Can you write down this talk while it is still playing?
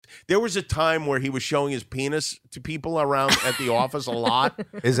There was a time where he was showing his penis to people around at the office a lot.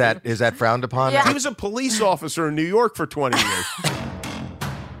 Is that frowned upon? Yeah. He was a police officer in New York for 20 years.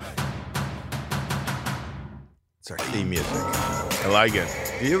 It's our theme music. I like it.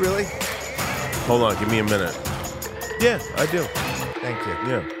 Do you really? Hold on, give me a minute. Yeah, I do. Thank you.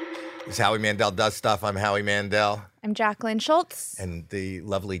 Yeah. This is Howie Mandel Does Stuff. I'm Howie Mandel. I'm Jacqueline Schultz. And the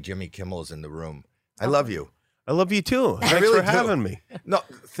lovely Jimmy Kimmel is in the room. I love you. I love you too. Thanks really for having me. No,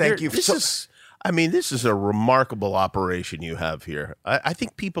 thank you. This is a remarkable operation you have here. I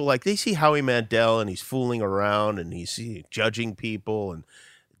think people they see Howie Mandel and he's fooling around and he's judging people and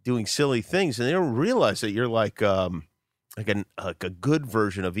doing silly things, and they don't realize that you're like a good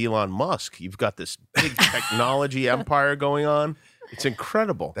version of Elon Musk. You've got this big technology empire going on. It's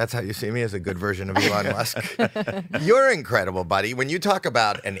incredible. That's how you see me, as a good version of Elon Musk. You're incredible, buddy. When you talk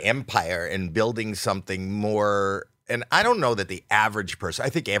about an empire and building something more, and I don't know that the average person, I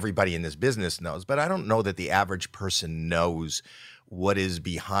think everybody in this business knows, but I don't know that the average person knows what is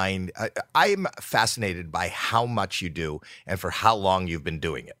behind. I'm fascinated by how much you do and for how long you've been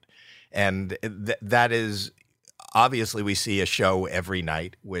doing it. And that is... Obviously, we see a show every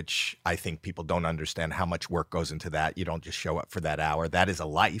night, which I think people don't understand how much work goes into that. You don't just show up for that hour. That is a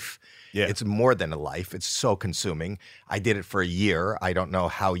life. Yeah. It's more than a life. It's so consuming. I did it for a year. I don't know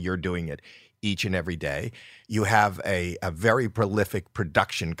how you're doing it each and every day. You have a very prolific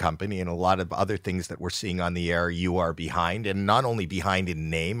production company and a lot of other things that we're seeing on the air. You are behind, and not only behind in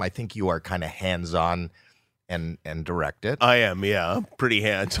name, I think you are kind of hands-on and direct it. I am, yeah. I'm pretty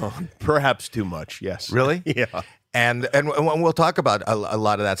hands-on. Perhaps too much, yes. Really? Yeah. And we'll talk about a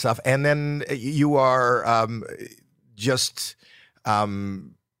lot of that stuff. And then you are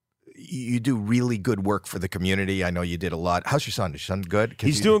you do really good work for the community. I know you did a lot. How's your son? Is your son good?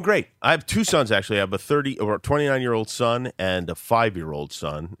 He's doing great. I have two sons, actually. I have a 29-year-old son and a 5-year-old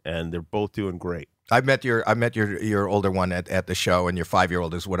son, and they're both doing great. I met your older one at the show, and your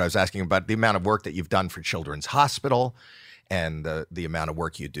 5-year-old is what I was asking about, the amount of work that you've done for Children's Hospital and the amount of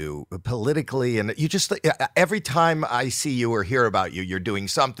work you do politically. And you just, every time I see you or hear about you, you're doing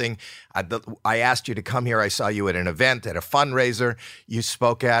something. I asked you to come here. I saw you at an event, at a fundraiser you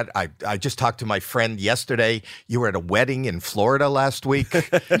spoke at. I just talked to my friend yesterday. You were at a wedding in Florida last week.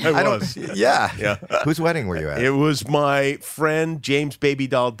 I was. Yeah. Whose wedding were you at? It was my friend James Baby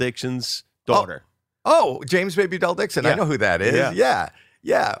Doll Dixon's daughter. Oh, James Baby Doll Dixon. Yeah. I know who that is.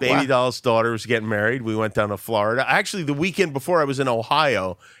 Yeah. Baby Doll's daughter was getting married. We went down to Florida. Actually, the weekend before, I was in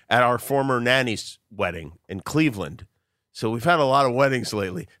Ohio at our former nanny's wedding in Cleveland. So we've had a lot of weddings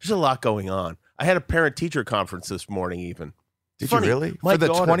lately. There's a lot going on. I had a parent-teacher conference this morning even. Did you really? For the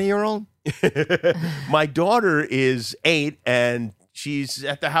 20-year-old? My daughter is 8, and she's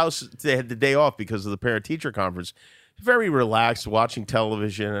at the house. They had the day off because of the parent-teacher conference. Very relaxed, watching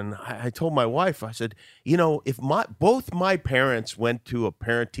television, and I told my wife, I said, if both my parents went to a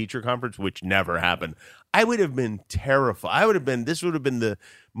parent-teacher conference, which never happened, I would have been terrified. I would have been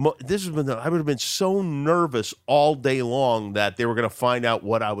so nervous all day long that they were going to find out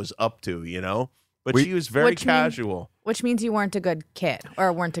what I was up to, But she was very casual. Which means you weren't a good kid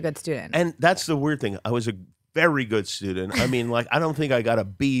or weren't a good student. And that's the weird thing. I was a very good student. I mean, I don't think I got a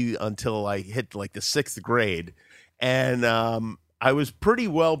B until I hit the 6th grade. And I was pretty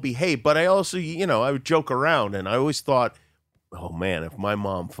well behaved, but I also, I would joke around, and I always thought, oh man, if my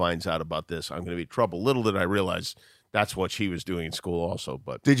mom finds out about this, I'm going to be in trouble. Little did I realize that's what she was doing in school also.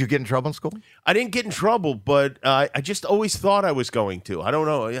 But did you get in trouble in school? I didn't get in trouble, but I just always thought I was going to. I don't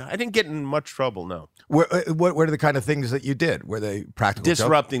know. I didn't get in much trouble, no. What are the kind of things that you did? Were they practical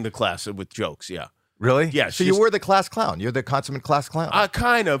Disrupting jokes? the class with jokes, yeah. Really? Yeah. So you were the class clown. You're the consummate class clown.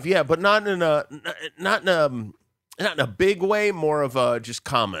 Kind of, yeah, but not in a big way, more of just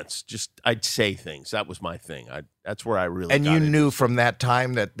comments. Just I'd say things. That was my thing. That's where I really. And you knew from that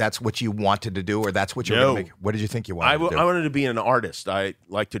time that that's what you wanted to do, or that's what you were going to make. What did you think you wanted to do? I wanted to be an artist. I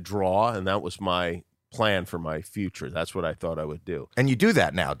like to draw, and that was my plan for my future. That's what I thought I would do. And you do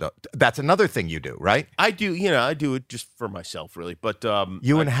that now. That's another thing you do, right? I do. I do it just for myself, really. But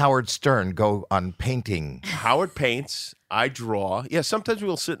and Howard Stern go on painting. Howard paints. I draw. Yeah. Sometimes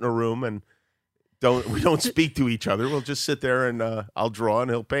we'll sit in a room and. We don't speak to each other. We'll just sit there and I'll draw and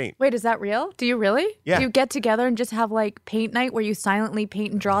he'll paint. Wait, is that real? Do you really? Yeah. Do you get together and just have paint night where you silently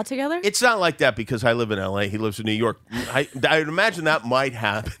paint and draw together? It's not like that because I live in L.A. He lives in New York. I'd imagine that might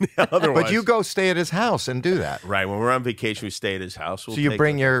happen otherwise. But you go stay at his house and do that. Right. When we're on vacation, we stay at his house. So you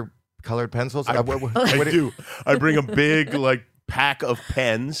bring your colored pencils? I do. I bring a big pack of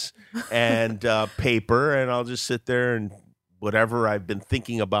pens and paper, and I'll just sit there and whatever I've been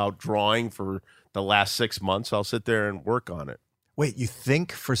thinking about drawing for the last 6 months, I'll sit there and work on it. Wait, you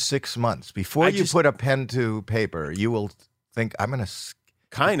think for 6 months before you put a pen to paper, you will think, I'm going to.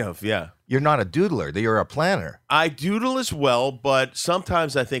 Kind of, yeah. You're not a doodler. You're a planner. I doodle as well, but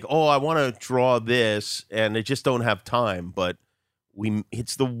sometimes I think, I want to draw this, and I just don't have time. But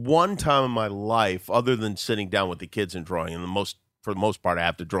it's the one time in my life, other than sitting down with the kids and drawing, and for the most part, I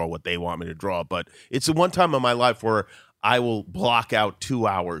have to draw what they want me to draw. But it's the one time in my life where I will block out 2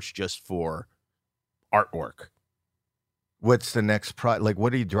 hours just for artwork. What's the next like,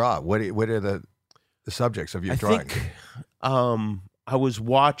 what do you draw? What are the subjects of your drawing? Think, I was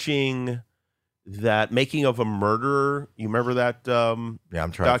watching that Making of a Murderer. You remember that I'm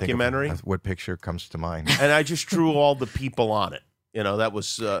trying documentary? To think of what picture comes to mind. And I just drew all the people on it. That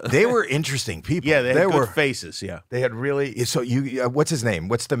was... they were interesting people. Yeah, they had good faces, yeah. They had really... So you, what's his name?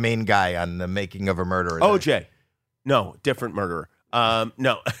 What's the main guy on the Making of a Murderer? O.J. No, different murderer.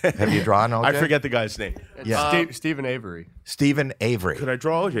 No. Have you drawn O.J.? I forget the guy's name. Yeah. Stephen Avery. Stephen Avery. Could I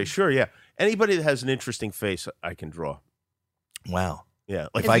draw O.J.? Sure, yeah. Anybody that has an interesting face, I can draw. Wow. Yeah.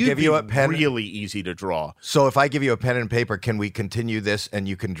 Like, if I give you a pen, really easy to draw. So if I give you a pen and paper, can we continue this and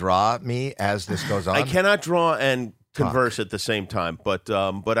you can draw me as this goes on? I cannot draw and converse at the same time, but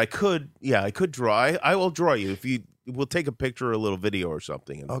I could. Yeah, I could draw. I will draw you if you. We'll take a picture or a little video or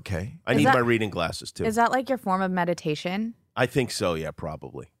something. Okay. I need my reading glasses too. Is that like your form of meditation? I think so. Yeah,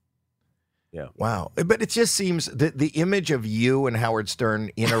 probably. Yeah. Wow. But it just seems that the image of you and Howard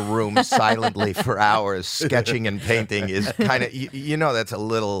Stern in a room silently for hours sketching and painting is kind of, that's a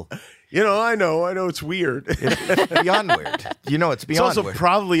little... I know it's weird. It's beyond weird. It's beyond It's also weird.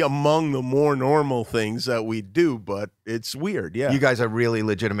 probably among the more normal things that we do, but it's weird, yeah. You guys are really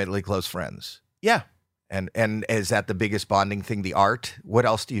legitimately close friends. Yeah. And is that the biggest bonding thing, the art? What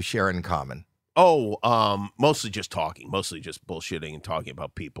else do you share in common? Mostly just talking, mostly just bullshitting and talking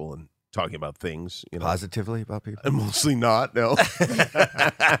about people and talking about things, Positively about people? And mostly not, no.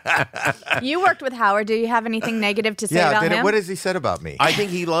 You worked with Howard. Do you have anything negative to say about him? What has he said about me? I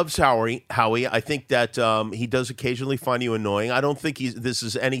think he loves Howie. I think that he does occasionally find you annoying. I don't think this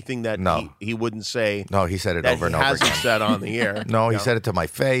is anything that he wouldn't say. No, he said it over and over again. He hasn't said on the air. No, he said it to my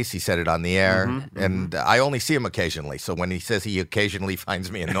face. He said it on the air. And I only see him occasionally. So when he says he occasionally finds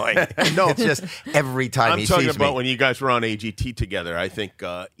me annoying, it's just every time he sees me. I'm talking about when you guys were on AGT together. I think,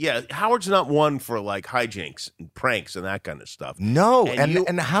 Howard's not one for like hijinks and pranks and that kind of stuff. No,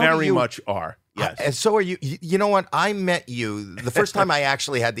 and how very much are. Yes. And so are you. You know what? I met you the first time I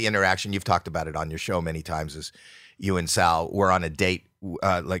actually had the interaction. You've talked about it on your show many times. Is you and Sal were on a date,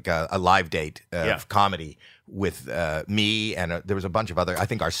 like a live date of comedy with me and there was a bunch of other. I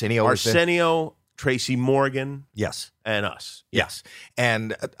think Arsenio was there. Tracy Morgan. Yes. And us. Yes.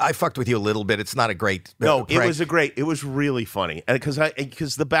 And I fucked with you a little bit. It's not a great No, prank. it was really funny. And because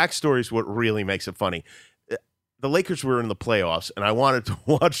the backstory is what really makes it funny. The Lakers were in the playoffs, and I wanted to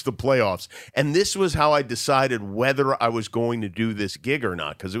watch the playoffs. And this was how I decided whether I was going to do this gig or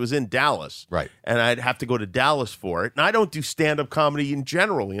not, because it was in Dallas. Right. And I'd have to go to Dallas for it. And I don't do stand-up comedy in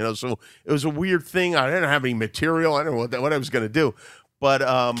general, so it was a weird thing. I didn't have any material. I didn't know what I was going to do.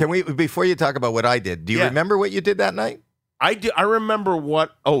 But can we, before you talk about what I did, do you remember what you did that night? I do. I remember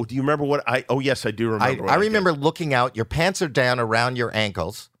what. Oh, do you remember what I? Oh, yes, I do remember. I remember looking out. Your pants are down around your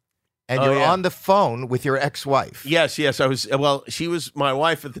ankles, and you're on the phone with your ex-wife. Yes. I was. Well, she was my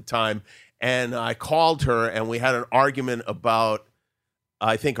wife at the time, and I called her, and we had an argument about,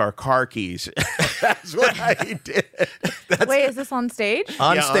 I think, our car keys. That's what I did. Wait, is this on stage?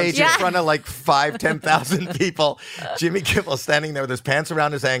 On stage in front of like 10,000 people. Jimmy Kimmel standing there with his pants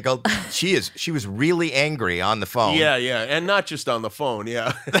around his ankle. She was really angry on the phone. Yeah, and not just on the phone,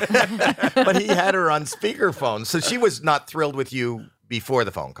 yeah. But he had her on speakerphone, so she was not thrilled with you before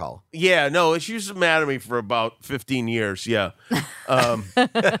the phone call. Yeah, no, she was mad at me for about 15 years, yeah.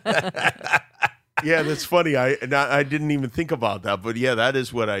 Yeah, that's funny. I didn't even think about that, but yeah, that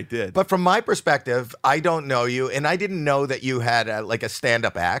is what I did. But from my perspective, I don't know you, and I didn't know that you had a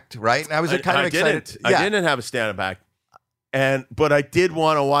stand-up act, right? And I was kind of excited. I didn't have a stand-up act, but I did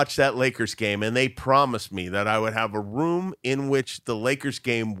want to watch that Lakers game, and they promised me that I would have a room in which the Lakers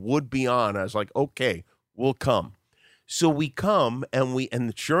game would be on. I was like, okay, we'll come. So we come,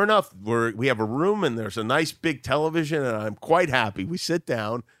 and sure enough, we have a room, and there's a nice big television, and I'm quite happy. We sit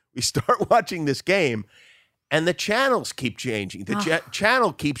down. We start watching this game, and the channels keep changing. The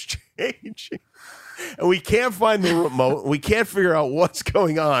channel keeps changing. and we can't find the remote. We can't figure out what's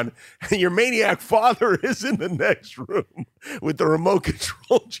going on. And your maniac father is in the next room with the remote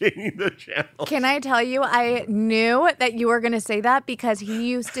control changing the channel. Can I tell you, I knew that you were going to say that because he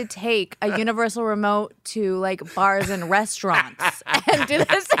used to take a universal remote to like bars and restaurants and do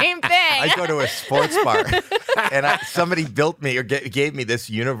the same thing. I go to a sports bar, and somebody built me or gave me this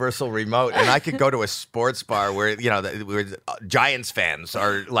universal remote, and I could go to a sports bar where where Giants fans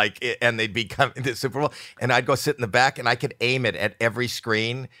are like, and they'd be coming to Super Bowl, and I'd go sit in the back, and I could aim it at every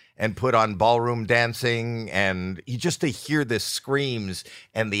screen and put on ballroom dancing, and you just to hear the screams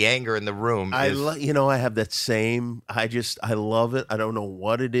and the anger in the room. I have that same. I love it. I don't know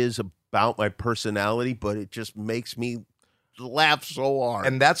what it is about my personality, but it just makes me laugh so hard.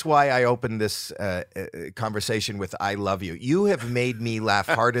 And that's why I opened this conversation with I love you. You have made me laugh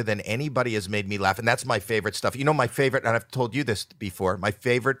harder than anybody has made me laugh. And that's my favorite stuff. You know, my favorite, and I've told you this before, my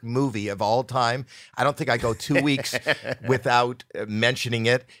favorite movie of all time, I don't think I go 2 weeks without mentioning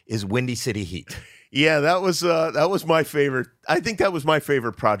it, is Windy City Heat. Yeah, that was my favorite. I think that was my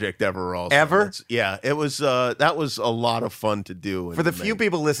favorite project ever. Also, ever? It was. That was a lot of fun to do. For the few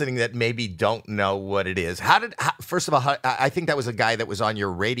people listening that maybe don't know what it is, first of all, I think that was a guy that was on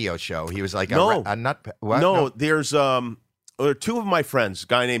your radio show. He was like, there's two of my friends, a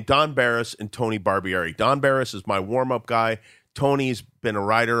guy named Don Barris and Tony Barbieri. Don Barris is my warm up guy. Tony's been a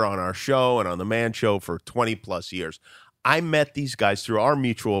writer on our show and on the Man Show for 20 plus years. I met these guys through our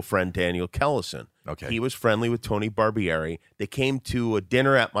mutual friend, Daniel Kellison. Okay. He was friendly with Tony Barbieri. They came to a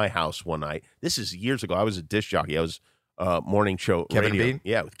dinner at my house one night. This is years ago. I was a disc jockey. I was morning show Kevin radio. and Bean?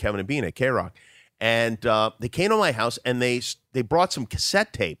 Yeah, with Kevin and Bean at K-Rock. And they came to my house, and they brought some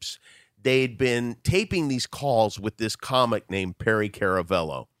cassette tapes. They'd been taping these calls with this comic named Perry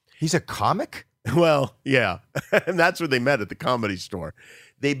Caravello. He's a comic? Well, yeah. And that's where they met, at the Comedy Store.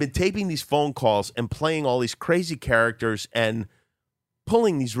 They've been taping these phone calls and playing all these crazy characters and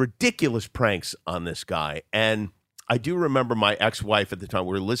pulling these ridiculous pranks on this guy. And I do remember my ex-wife at the time,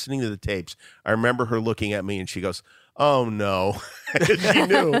 we were listening to the tapes. I remember her looking at me and she goes, "Oh no."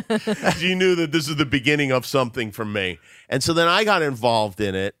 She knew that this is the beginning of something for me. And so then I got involved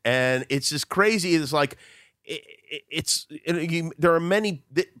in it, and it's just crazy. It's like,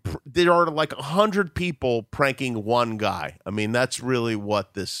 there are like 100 people pranking one guy. I mean, that's really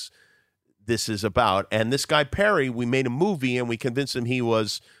what this is about. And this guy Perry, we made a movie, and we convinced him he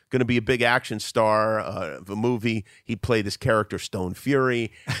was going to be a big action star of a movie. He played this character Stone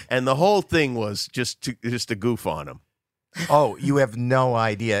Fury, and the whole thing was just to goof on him. Oh, you have no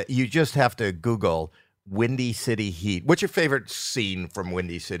idea. You just have to Google Windy City Heat. What's your favorite scene from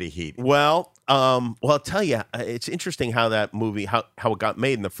Windy City Heat? Well, I'll tell you, it's interesting how that movie, how it got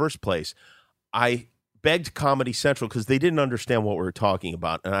made in the first place. I begged Comedy Central because they didn't understand what we were talking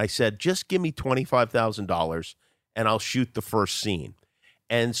about. And I said, just give me $25,000 and I'll shoot the first scene.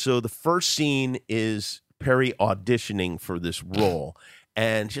 And so the first scene is Perry auditioning for this role.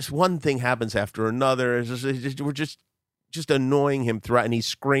 And just one thing happens after another. We're just annoying him throughout. And he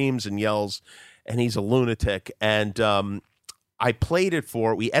screams and yells, and he's a lunatic. And I played it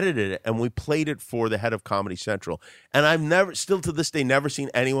we edited it, and we played it for the head of Comedy Central. And I've still to this day, never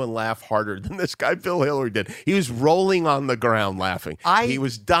seen anyone laugh harder than this guy, Phil Hillary, did. He was rolling on the ground laughing. He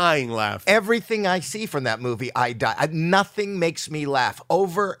was dying laughing. Everything I see from that movie, I die. Nothing makes me laugh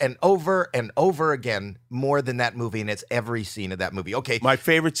over and over and over again more than that movie, and it's every scene of that movie. Okay. My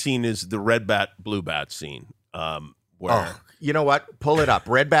favorite scene is the red bat, blue bat scene. You know what? Pull it up.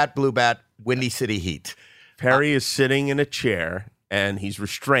 Red bat, blue bat, Windy City Heat. Perry is sitting in a chair, and he's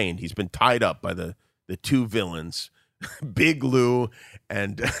restrained. He's been tied up by the two villains, Big Lou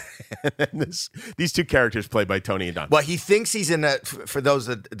and these two characters played by Tony and Don. Well, he thinks he's in for those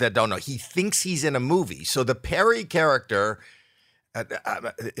that don't know, he thinks he's in a movie. So the Perry character,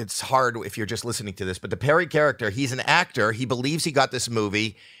 it's hard if you're just listening to this, but the Perry character, he's an actor. He believes he got this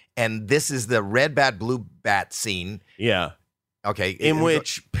movie, and this is the red bat, blue bat scene. Yeah. Okay. In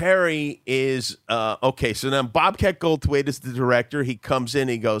which Perry is, okay, so now Bobcat Goldthwait is the director. He comes in,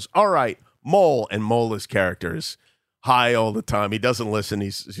 he goes, "All right, Mole." And Mole, his character, is high all the time. He doesn't listen.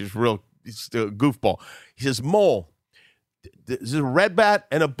 He's a goofball. He says, "Mole, there's a red bat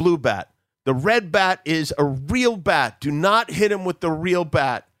and a blue bat. The red bat is a real bat. Do not hit him with the real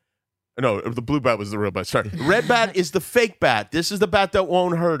bat." No, the blue bat was the real bat. Sorry. The red bat is the fake bat. This is the bat that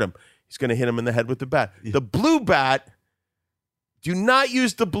won't hurt him. He's going to hit him in the head with the bat. The blue bat, do not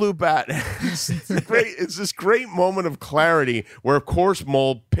use the blue bat. It's this great moment of clarity where, of course,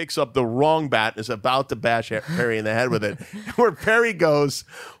 Mole picks up the wrong bat and is about to bash Perry in the head with it. Where Perry goes,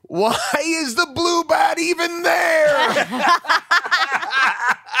 "Why is the blue bat even there?"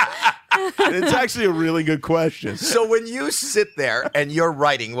 It's actually a really good question. So when you sit there and you're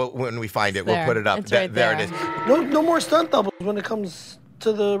writing, when we find it, we'll There. put it up. It's right there it there. is. No more stunt doubles when it comes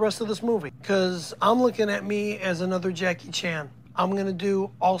to the rest of this movie. Because I'm looking at me as another Jackie Chan. I'm going to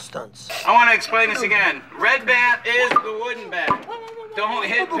do all stunts. I want to explain this again. Red bat is the wooden bat. Don't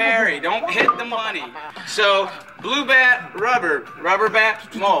hit Perry. Don't hit the money. So, blue bat, rubber. Rubber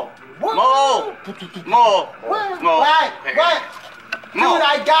bat, mole. Mole. Mole. Mole. What? Mole. Dude,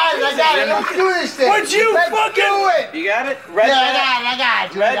 I got it. Let's do this thing. Let's do it. You got it? Red bat. I got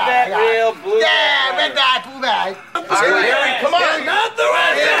it. Red bat, real, blue bat. red bat, blue bat. All right, Come on. Not the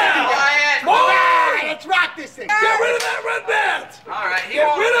red bat. Quiet. All right, let's rock this thing. Get rid of that red bat. All right, Get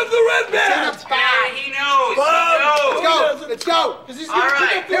rid of the red bat. Yeah, he knows. Let's go. All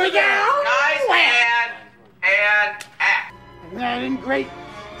right. Here we go. Guys, and act. That ain't great.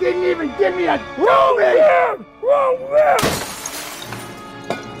 Didn't even give me a moment.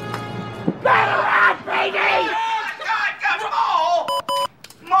 Battle rap, baby. God,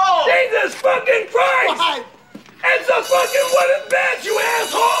 Mole. Jesus fucking Christ! It's a fucking wooden bat, you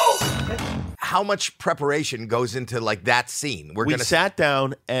asshole! How much preparation goes into like that scene? We sat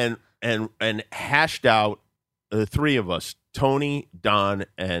down and hashed out the three of us, Tony, Don,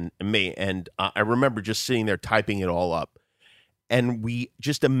 and me. And I remember just sitting there typing it all up. And we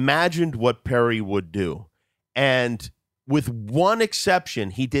just imagined what Perry would do. And with one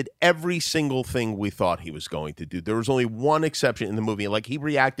exception, he did every single thing we thought he was going to do. There was only one exception in the movie. Like, he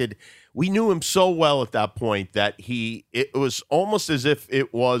reacted, we knew him so well at that point that it was almost as if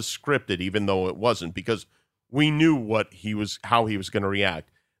it was scripted, even though it wasn't, because we knew how he was going to react.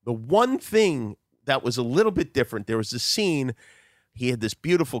 The one thing that was a little bit different, there was a scene, he had this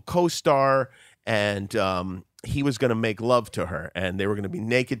beautiful co-star, and he was going to make love to her, and they were going to be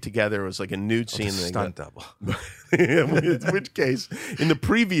naked together. It was like a nude scene. Stunt double. In which case, in the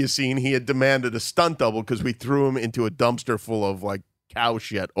previous scene, he had demanded a stunt double because we threw him into a dumpster full of like cow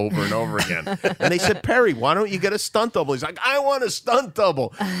shit over and over again. And they said, Perry, why don't you get a stunt double? He's like, I want a stunt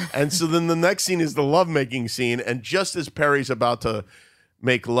double. And so then the next scene is the lovemaking scene, and just as Perry's about to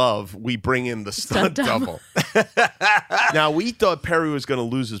make love, we bring in the stunt double. Now, we thought Perry was going to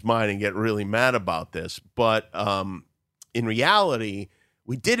lose his mind and get really mad about this, but in reality,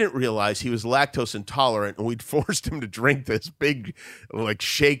 we didn't realize he was lactose intolerant, and we'd forced him to drink this big like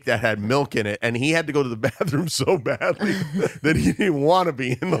shake that had milk in it, and he had to go to the bathroom so badly that he didn't want to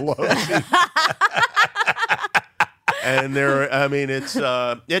be in the love scene. And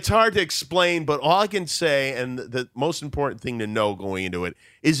it's hard to explain, but all I can say, and the most important thing to know going into it,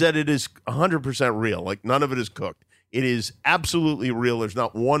 is that it is 100% real. Like, none of it is cooked. It is absolutely real. There's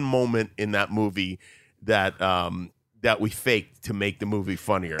not one moment in that movie that we faked to make the movie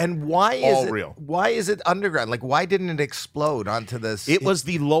funnier. And why is all it real? Why is it underground? Like, why didn't it explode onto this? It was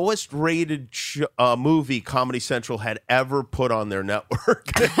the lowest rated movie Comedy Central had ever put on their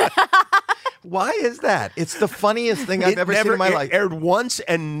network. Why is that? It's the funniest thing I've ever seen in my life. It aired once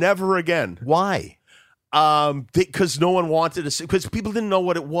and never again. Why? Because no one wanted to see. Because people didn't know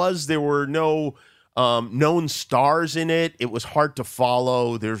what it was. There were no known stars in it. It was hard to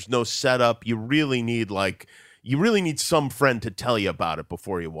follow. There's no setup. You really need some friend to tell you about it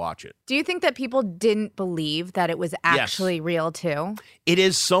before you watch it. Do you think that people didn't believe that it was actually real too? It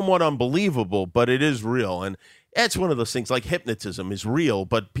is somewhat unbelievable, but it is real. And it's one of those things, like hypnotism is real,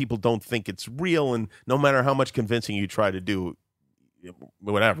 but people don't think it's real. And no matter how much convincing you try to do,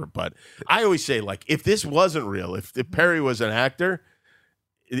 whatever. But I always say, like, if this wasn't real, if Perry was an actor,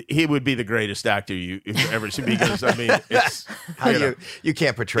 he would be the greatest actor you've ever seen, because I mean, it's you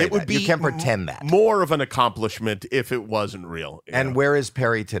can't portray it would that. be You can't pretend that. More of an accomplishment if it wasn't real. And where is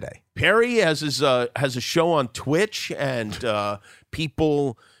Perry today? Perry has a show on Twitch, and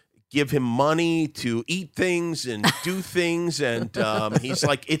people give him money to eat things and do things, and he's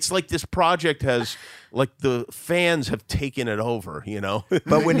like, it's like this project has, like, the fans have taken it over, you know.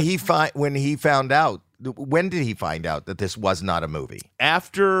 But when he found out, when did he find out that this was not a movie?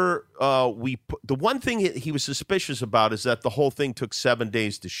 After the one thing he was suspicious about is that the whole thing took 7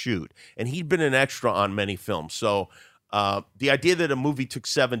 days to shoot, and he'd been an extra on many films, so the idea that a movie took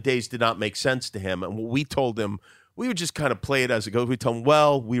 7 days did not make sense to him. And what we told him, we would just kind of play it as it goes. We told him,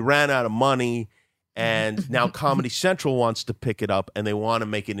 well, we ran out of money, and now Comedy Central wants to pick it up, and they want to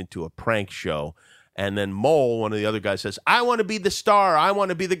make it into a prank show. And then Mole, one of the other guys, says, I want to be the star. I want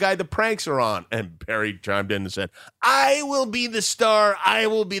to be the guy the pranks are on. And Perry chimed in and said, I will be the star. I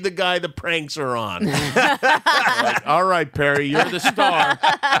will be the guy the pranks are on. Like, all right, Perry, you're the star.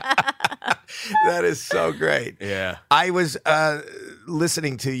 That is so great. Yeah. I was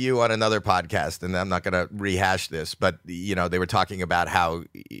listening to you on another podcast, and I'm not going to rehash this, but they were talking about how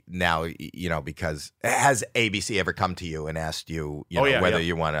now, because has ABC ever come to you and asked you, whether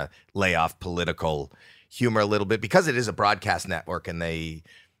you want to lay off political humor a little bit, because it is a broadcast network, and they,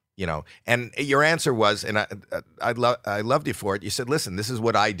 and your answer was, and I loved you for it. You said, "Listen, this is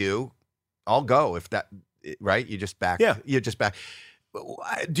what I do. I'll go if that right." You just back. Yeah, you're just back.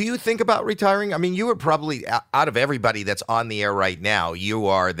 Do you think about retiring? I mean, you are probably, out of everybody that's on the air right now, you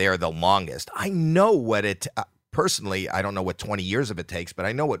are there the longest. I know what it, personally, I don't know what 20 years of it takes, but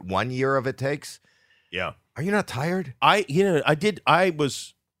I know what 1 year of it takes. Yeah. Are you not tired? I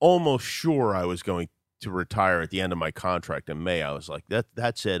was almost sure I was going to retire at the end of my contract in May. I was like,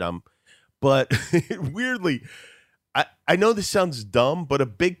 that's it. But weirdly, I know this sounds dumb, but a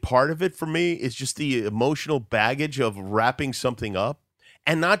big part of it for me is just the emotional baggage of wrapping something up,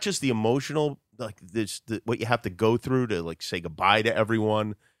 and not just the emotional, like what you have to go through to like say goodbye to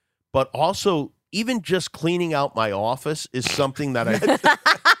everyone, but also even just cleaning out my office is something that I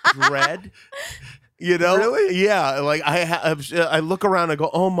dread. Really? Yeah. Like I look around and I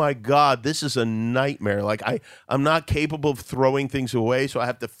go, oh my God, this is a nightmare. Like I'm not capable of throwing things away, so I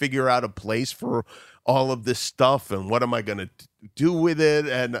have to figure out a place for all of this stuff, and what am I going to do with it?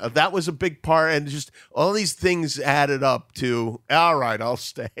 And that was a big part, and just all these things added up to, all right, I'll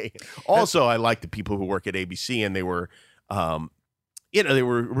stay. Also, I like the people who work at ABC, and they were, they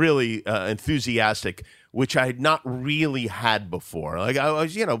were really enthusiastic, which I had not really had before. Like I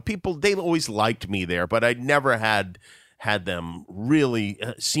was, people, they always liked me there, but I'd never had them really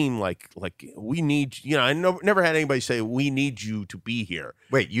seem like we need, I never had anybody say, we need you to be here.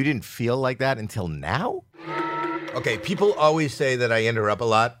 Wait, you didn't feel like that until now? Okay, people always say that I interrupt a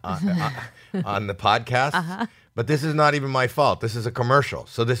lot on the podcast, but this is not even my fault. This is a commercial.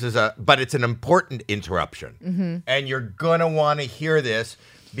 So but it's an important interruption. Mm-hmm. And you're going to want to hear this,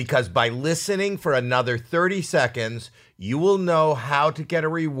 because by listening for another 30 seconds, you will know how to get a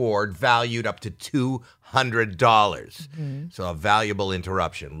reward valued up to $200. Mm-hmm. So a valuable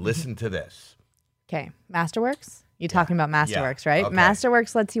interruption. Listen to this. Okay. Masterworks? You're talking about Masterworks, right? Okay.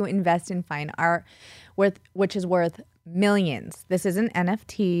 Masterworks lets you invest in fine art, which is worth millions. This isn't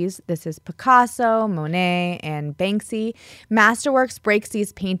NFTs. This is Picasso, Monet, and Banksy. Masterworks breaks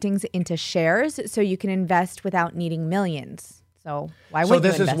these paintings into shares so you can invest without needing millions. So why would you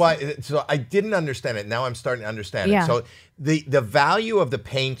invest? So this is why. So I didn't understand it. Now I'm starting to understand it. So the value of the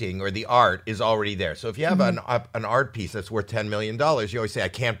painting or the art is already there. So if you have an art piece that's worth $10 million, you always say, I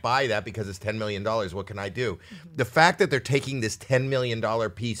can't buy that because it's $10 million. What can I do? Mm-hmm. The fact that they're taking this $10 million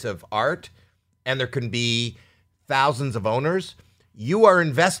piece of art, and there can be thousands of owners, you are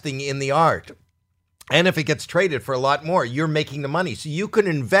investing in the art. And if it gets traded for a lot more, you're making the money. So you can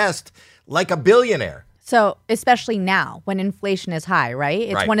invest like a billionaire. So especially now when inflation is high, right?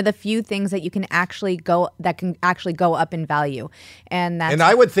 It's one of the few things that can actually go up in value. And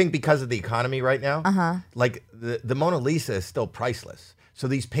I would think because of the economy right now, like the Mona Lisa is still priceless. So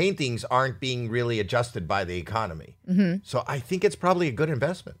these paintings aren't being really adjusted by the economy. Mm-hmm. So I think it's probably a good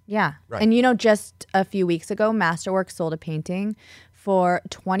investment. Yeah. Right. And just a few weeks ago, Masterworks sold a painting for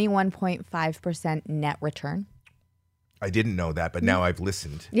 21.5% net return. I didn't know that, but now I've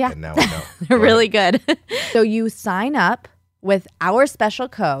listened. Yeah. And now I know. They're really good. So you sign up with our special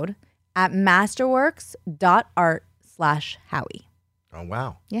code at masterworks.art/Howie. Oh,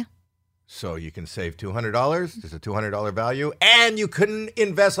 wow. Yeah. So you can save $200. There's a $200 value. And you couldn't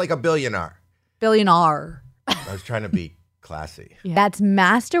invest like a billionaire. Billionaire. I was trying to be classy. Yeah. That's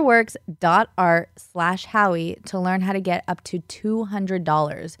masterworks.art/Howie to learn how to get up to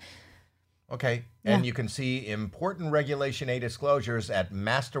 $200. Okay. And you can see important Regulation A disclosures at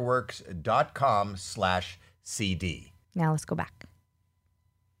masterworks.com/CD. Now let's go back.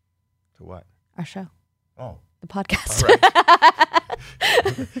 To what? Our show. Oh. The podcast. All right.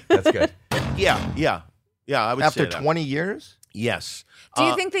 That's good. Yeah. I would After say that. 20 years? Yes. Do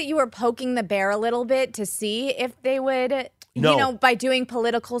you think that you were poking the bear a little bit to see if they would, No. By doing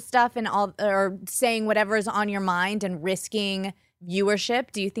political stuff and all, or saying whatever is on your mind and risking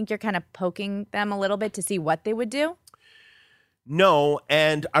viewership? Do you think you're kind of poking them a little bit to see what they would do? No,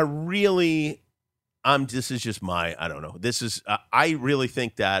 and I really, this is just I don't know. This is, I really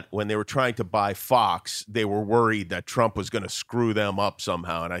think that when they were trying to buy Fox, they were worried that Trump was going to screw them up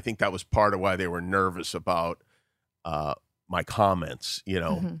somehow. And I think that was part of why they were nervous about my comments,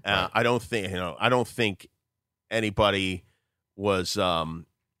 Mm-hmm. I don't think anybody was,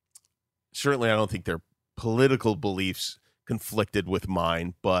 certainly I don't think their political beliefs conflicted with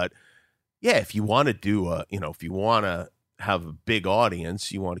mine, but yeah, if you want to do if you want to have a big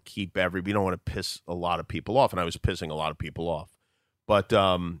audience, you want to keep you don't want to piss a lot of people off, and I was pissing a lot of people off, But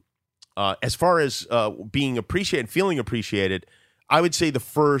as far as being appreciated, feeling appreciated, I would say the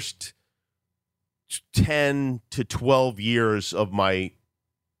first 10 to 12 years of my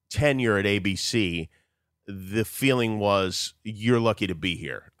tenure at ABC, the feeling was, you're lucky to be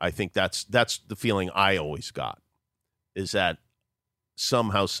here. I think that's the feeling I always got, is that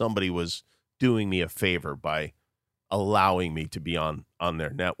somehow somebody was doing me a favor by allowing me to be on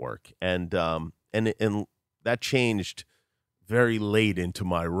their network. And that changed very late into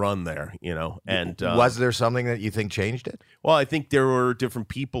my run there, And was there something that you think changed it? Well, I think there were different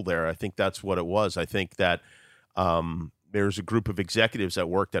people there. I think that's what it was. I think that there's a group of executives that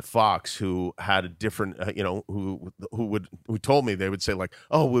worked at Fox who had a different, who told me, they would say like,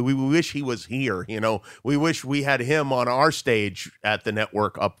 oh, we wish he was here. We wish we had him on our stage at the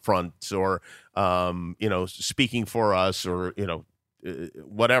network up front, or, speaking for us, or,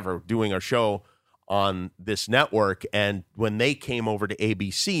 whatever, doing our show on this network. And when they came over to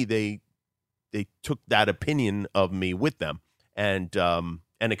ABC, they took that opinion of me with them and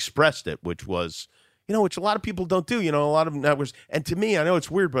expressed it, which was, which a lot of people don't do, a lot of networks. And to me, I know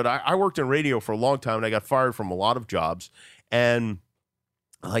it's weird, but I worked in radio for a long time, and I got fired from a lot of jobs. And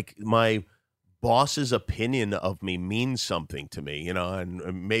like, my boss's opinion of me means something to me,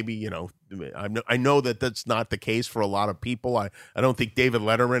 and maybe, I know that that's not the case for a lot of people. I don't think David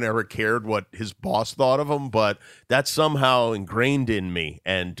Letterman ever cared what his boss thought of him, but that's somehow ingrained in me.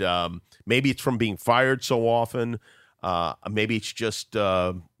 And maybe it's from being fired so often. Maybe it's just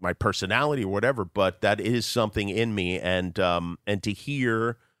my personality or whatever, but that is something in me. And to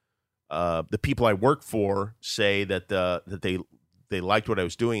hear the people I work for say that they liked what I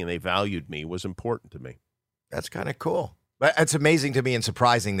was doing and they valued me was important to me. That's kind of cool. But it's amazing to me and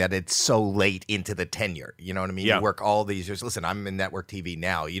surprising that it's so late into the tenure. You know what I mean? Yeah. You work all these years. Listen, I'm in network TV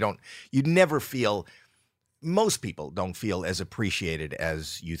now. You'd never feel. Most people don't feel as appreciated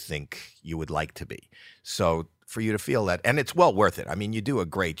as you think you would like to be. So for you to feel that, and it's well worth it. I mean, you do a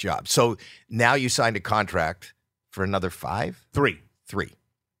great job. So now you signed a contract for another 5? 3. Do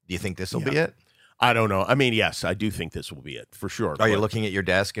you think this will be it? I don't know. I mean, yes, I do think this will be it for sure. Are you looking at your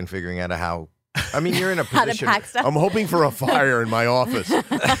desk and figuring out how? I mean, you're in a position. How to pack stuff. I'm hoping for a fire in my office.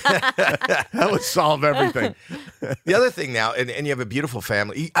 That would solve everything. The other thing now, and you have a beautiful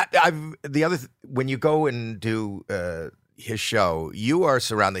family. When you go and do his show, you are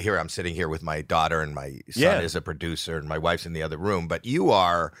surrounded here. I'm sitting here with my daughter, and my son is a producer, and my wife's in the other room. But you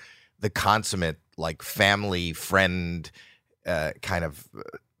are the consummate, like, family friend kind of.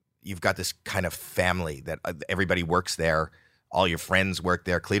 You've got this kind of family that everybody works there. All your friends work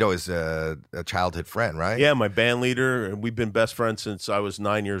there. Cleto is a childhood friend, right? Yeah, my band leader. We've been best friends since I was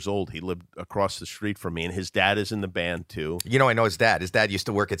 9 years old. He lived across the street from me, and his dad is in the band too. I know his dad. His dad used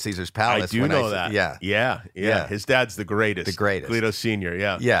to work at Caesar's Palace. I do know that. Yeah. His dad's the greatest. The greatest. Cleto Sr.,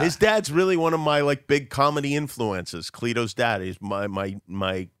 yeah. His dad's really one of my, like, big comedy influences. Cleto's dad. He's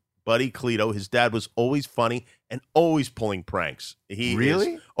my buddy Cleto. His dad was always funny and always pulling pranks.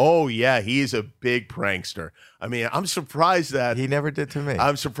 Really? Oh, yeah. He is a big prankster. I mean, I'm surprised that he never did to me.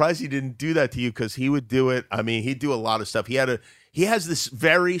 I'm surprised he didn't do that to you, because he would do it. I mean, he'd do a lot of stuff. He has this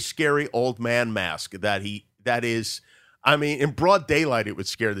very scary old man mask that is, I mean, in broad daylight, it would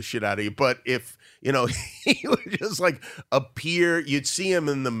scare the shit out of you. But if, he would just, like, appear, you'd see him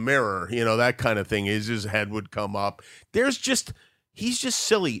in the mirror, that kind of thing. His head would come up. He's just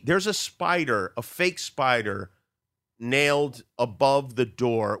silly. There's a spider, a fake spider, nailed above the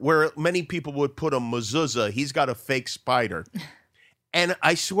door where many people would put a mezuzah. He's got a fake spider. And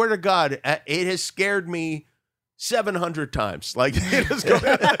I swear to God, it has scared me 700 times. Like,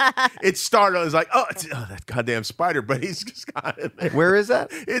 it started, I was like, it's that goddamn spider, but he's just got it. Where is that?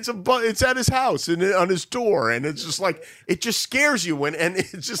 It's at his house and on his door. And it's just like, it just scares you and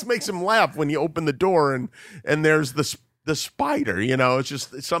it just makes him laugh when you open the door and there's the spider,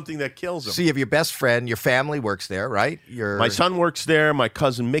 it's something that kills him. So you have your best friend, your family works there, right? My son works there, my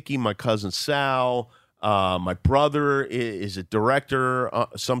cousin Mickey, my cousin Sal, my brother is a director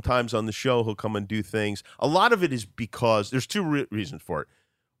sometimes on the show. He'll come and do things. A lot of it is because there's two reasons for it.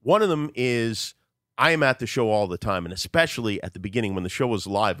 One of them is I am at the show all the time, and especially at the beginning when the show was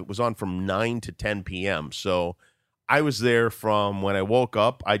live, it was on from 9 to 10 p.m., so I was there from when I woke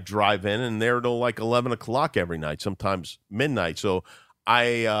up. I'd drive in and there till like 11 o'clock every night, sometimes midnight. So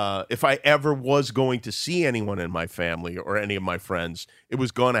if I ever was going to see anyone in my family or any of my friends, it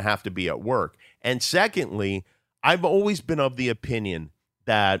was going to have to be at work. And secondly, I've always been of the opinion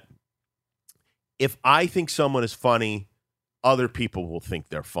that if I think someone is funny, other people will think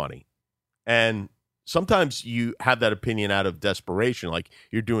they're funny. And sometimes you have that opinion out of desperation, like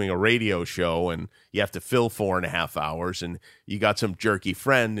you're doing a radio show and you have to fill 4.5 hours and you got some jerky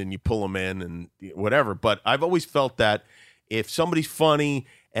friend and you pull them in and whatever. But I've always felt that if somebody's funny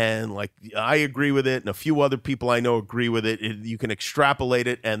and like I agree with it and a few other people I know agree with it, you can extrapolate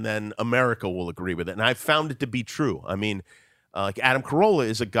it and then America will agree with it. And I've found it to be true. I mean, like Adam Carolla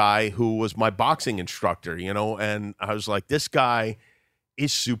is a guy who was my boxing instructor, and I was like, this guy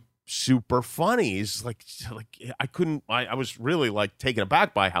is super funny. He's like I was really like taken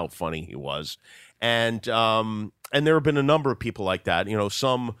aback by how funny he was. And there have been a number of people like that,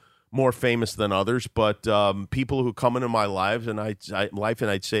 some more famous than others, but people who come into my life and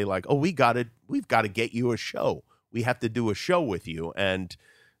I'd say like, oh, we've got to get you a show. We have to do a show with you. And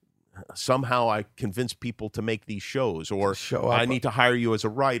somehow I convince people to make these shows, or I need to hire you as a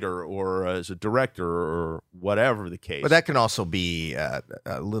writer or as a director or whatever the case. But that can also be a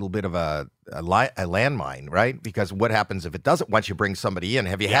little bit of a landmine, right? Because what happens if it doesn't? Once you bring somebody in,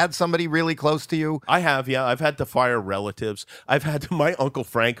 have you had somebody really close to you? I have, yeah. I've had to fire relatives. I've had my Uncle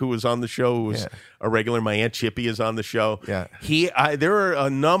Frank, who was on the show, who was a regular. My Aunt Chippy is on the show. Yeah. There are a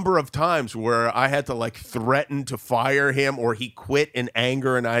number of times where I had to like threaten to fire him, or he quit in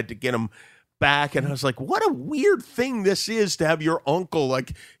anger, and I had to get him back. And I was like, what a weird thing this is to have your uncle,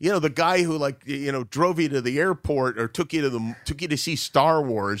 like, the guy who like, drove you to the airport or took you to see Star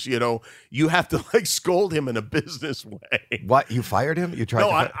Wars, you have to like scold him in a business way. What, you fired him? You tried? No,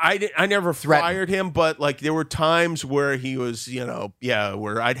 I never fired him, but like there were times where he was,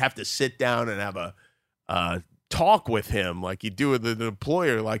 where I'd have to sit down and have a talk with him like you do with the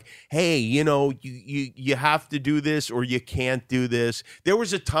employer, like, hey, you have to do this or you can't do this. There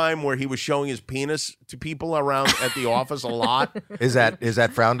was a time where he was showing his penis to people around at the office a lot. Is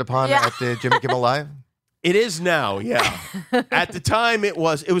that frowned upon at the Jimmy Kimmel Live? It is now, yeah. At the time, it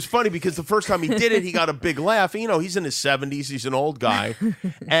was funny because the first time he did it, he got a big laugh. He's in his 70s. He's an old guy.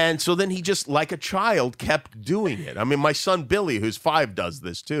 And so then he just, like a child, kept doing it. I mean, my son Billy, who's 5, does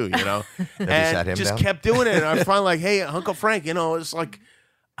this too, and just kept doing it. And I'm finally like, hey, Uncle Frank, it's like,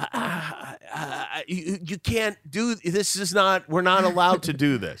 you can't do this. We're not allowed to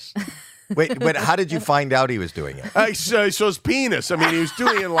do this. Wait, but how did you find out he was doing it? I saw his penis. I mean, he was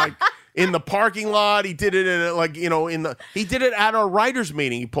doing it like in the parking lot. He did it he did it at our writers'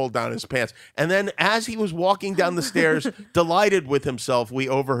 meeting. He pulled down his pants. And then as he was walking down the stairs, delighted with himself, we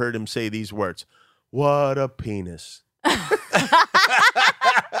overheard him say these words, "What a penis."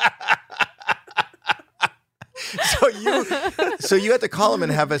 So you had to call him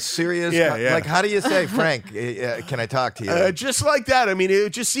and have a serious, like, how do you say, Frank, can I talk to you? Just like that. I mean,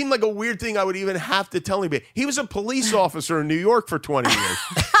 it just seemed like a weird thing I would even have to tell him. He was a police officer in New York for 20 years.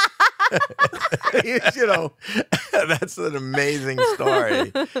 That's an amazing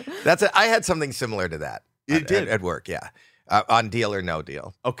story. I had something similar to that. You did? At work, yeah. On Deal or No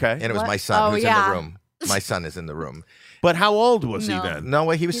Deal. Okay. And it was my son who's in the room. My son is in the room. But how old was he then? No,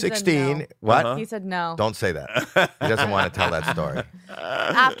 he was 16. No. What? Uh-huh. He said no. Don't say that. He doesn't want to tell that story.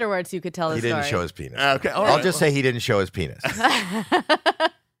 Afterwards, you could tell the story. He didn't show his penis. Okay, I'll just say he didn't show his penis.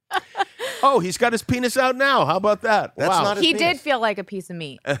 Oh, he's got his penis out now. How about that? That's not his He penis. did feel like a piece of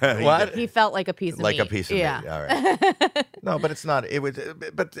meat. What? He felt like a piece of meat. Like a piece of meat. All right. No, but it's not. It was.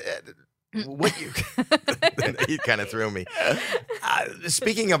 But what you? He kind of threw me.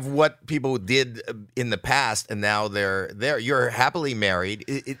 Speaking of what people did in the past, and now they're there. You're happily married.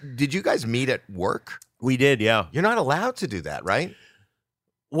 Did you guys meet at work? We did. Yeah. You're not allowed to do that, right?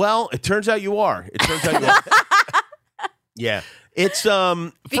 Well, it turns out you are. Yeah. It's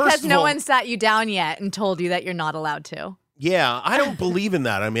because no one sat you down yet and told you that you're not allowed to. Yeah, I don't believe in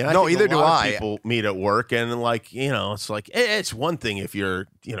that. I mean, no, either do I. People meet at work, and like it's like it's one thing if you're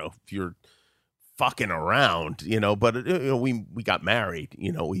fucking around, but we got married.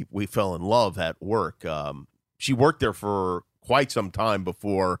 We fell in love at work. She worked there for quite some time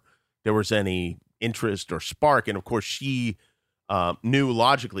before there was any interest or spark, and of course she knew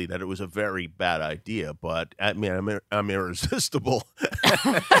logically that it was a very bad idea, but I mean, I'm irresistible.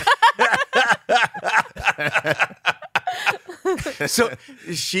 So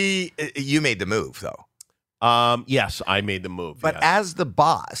you made the move though. Yes, I made the move. But as the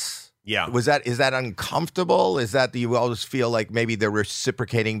boss, is that uncomfortable? Is that, do you always feel like maybe they're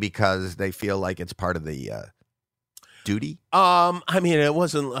reciprocating because they feel like it's part of the duty? I mean, it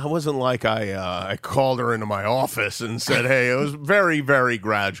wasn't like I called her into my office and said, hey, it was very, very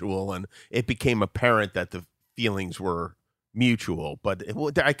gradual, and it became apparent that the feelings were mutual, but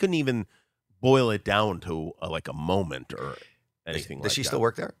I couldn't even boil it down to like a moment or anything like that. Does she still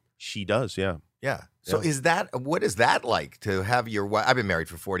work there? She does, yeah. Yeah. So what is that like to have your wife? I've been married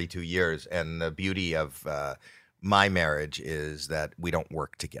for 42 years, and the beauty of my marriage is that we don't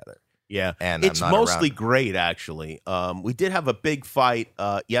work together. Yeah, and it's I'm not mostly around. great, actually. We did have a big fight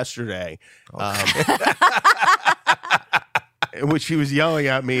yesterday, in which she was yelling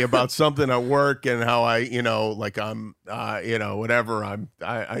at me about something at work and how I, I'm, whatever.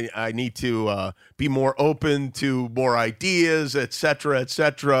 I need to be more open to more ideas, et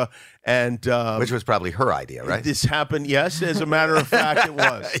cetera, and which was probably her idea, right? This happened, yes. As a matter of fact, it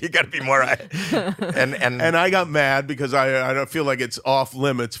was. You got to be more, and I got mad because I don't feel like it's off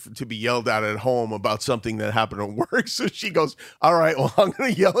limits to be yelled at home about something that happened at work. So she goes, "All right, well, I'm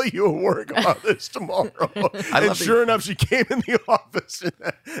going to yell at you at work about this tomorrow." And sure enough, she came in the office,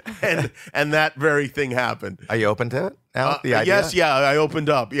 and that very thing happened. Are you open to it now? The idea? Yes, yeah, I opened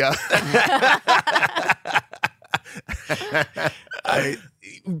up, yeah.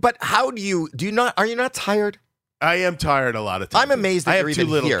 But how do you not? Are you not tired? I am tired a lot of times. I'm amazed that I have you're two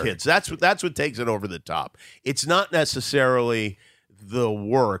even little here. kids. That's what takes it over the top. It's not necessarily the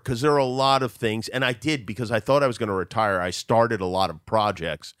work, because there are a lot of things, and I did, because I thought I was going to retire. I started a lot of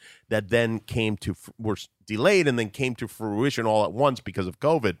projects that then were delayed and then came to fruition all at once because of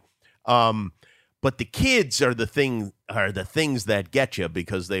COVID. But the kids are the things that get you,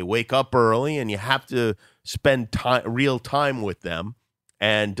 because they wake up early and you have to spend real time with them.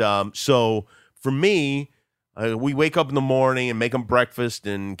 And so for me, we wake up in the morning and make them breakfast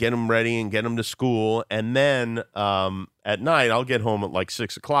and get them ready and get them to school. And then at night, I'll get home at like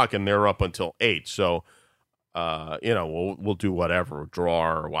 6 o'clock and they're up until 8. So, we'll do whatever,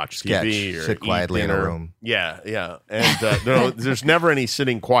 draw or watch TV or sit quietly eat in dinner. a room. Yeah. And there's never any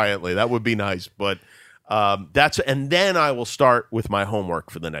sitting quietly. That would be nice. But and then I will start with my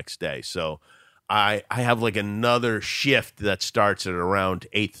homework for the next day. So I have like another shift that starts at around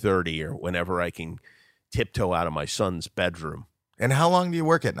 8:30 or whenever I can tiptoe out of my son's bedroom. And how long do you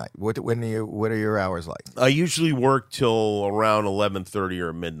work at night? What are your hours like? I usually work till around 11:30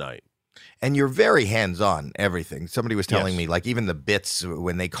 or midnight. And you're very hands-on, everything. Somebody was telling Yes. me, like, even the bits,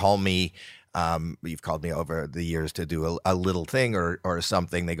 when they call me, you've called me over the years to do a little thing or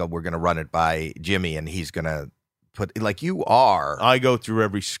something, they go, "We're going to run it by Jimmy, and he's going to put," like you are. I go through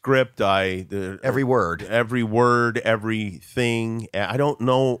every script, Every word. everything. I don't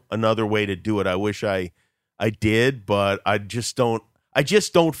know another way to do it. I wish I did, but I just don't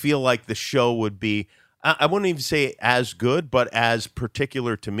feel like the show would be, I wouldn't even say as good, but as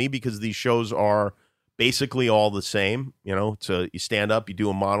particular to me, because these shows are basically all the same. So you stand up, you do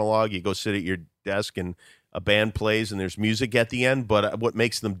a monologue, you go sit at your desk, and a band plays, and there's music at the end. But what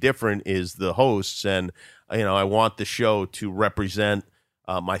makes them different is the hosts, and I want the show to represent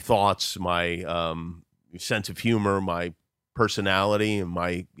my thoughts, my sense of humor, my personality, and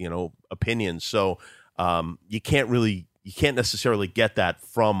my opinions. So you can't necessarily get that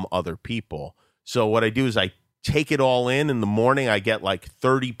from other people. So what I do is I take it all in the morning. I get like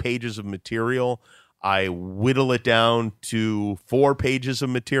 30 pages of material. I whittle it down to 4 pages of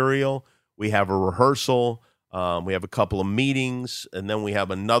material. We have a rehearsal. We have a couple of meetings. And then we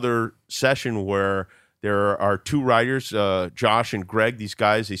have another session where there are 2 writers, Josh and Greg. These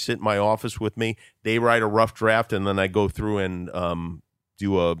guys, they sit in my office with me. They write a rough draft, and then I go through and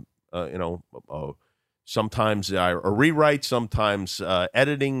do sometimes a rewrite, sometimes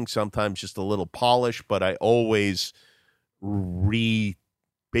editing, sometimes just a little polish, but I always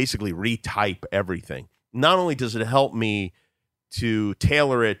basically retype everything. Not only does it help me to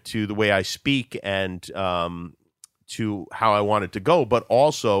tailor it to the way I speak and to how I want it to go, but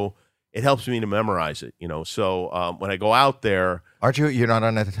also it helps me to memorize it. So when I go out there, You're not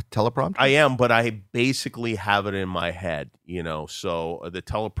on a teleprompter? I am, but I basically have it in my head. So the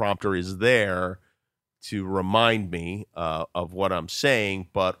teleprompter is there to remind me of what I'm saying,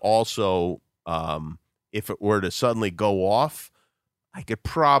 but also if it were to suddenly go off, I could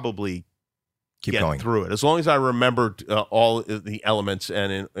probably Keep get going through it, as long as I remembered all the elements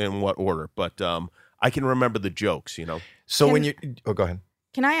and in what order. But I can remember the jokes, So go ahead.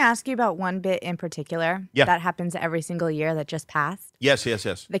 Can I ask you about one bit in particular that happens every single year that just passed? Yes.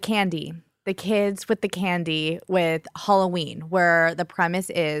 The candy. The kids with the candy with Halloween, where the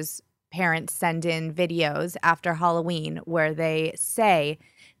premise is parents send in videos after Halloween where they say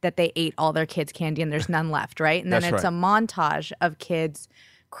that they ate all their kids' candy and there's none left, right? And then That's it's right. a montage of kids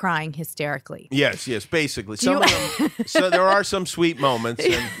crying hysterically. Yes, basically. Some of them. So there are some sweet moments,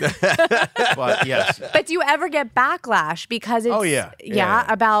 but yes. But do you ever get backlash because it's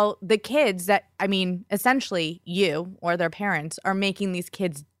about the kids that, essentially you or their parents are making these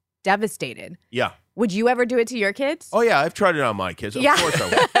kids devastated. Yeah. Would you ever do it to your kids? Oh yeah, I've tried it on my kids. Of course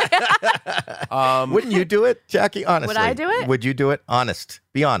I would. Wouldn't you do it, Jackie? Honestly, Would I do it? Would you do it? Honest.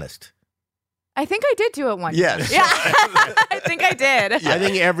 Be honest. I think I did do it once. Yes. Yeah. I think I did. I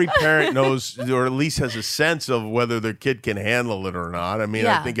think every parent knows, or at least has a sense of whether their kid can handle it or not. I mean,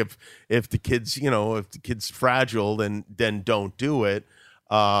 I think if the kid's, if the kid's fragile, then don't do it.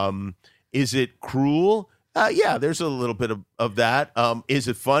 Is it cruel? Yeah, there's a little bit of that. Is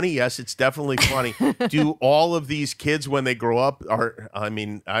it funny? Yes, it's definitely funny. Do all of these kids, when they grow up,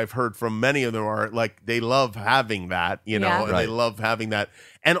 I've heard from many of them are like, they love having that, and they love having that.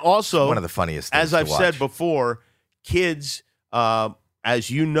 And also, one of the funniest things as I've to watch. said before, kids, as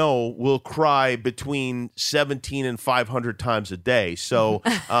you know, will cry between 17 and 500 times a day. So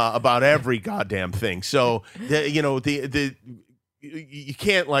about every goddamn thing. So, you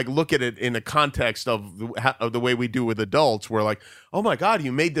can't like look at it in the context of the way we do with adults. We're like, oh my God,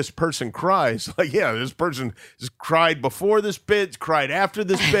 you made this person cry. It's like, yeah, this person has cried before this bit, cried after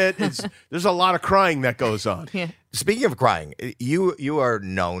this bit. There's a lot of crying that goes on. Yeah. Speaking of crying, you are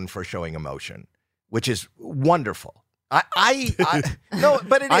known for showing emotion, which is wonderful. No,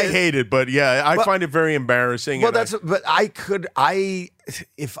 but it is. I hate it, but yeah, I find it very embarrassing. Well,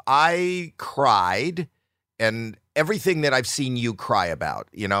 if I cried, and everything that I've seen you cry about,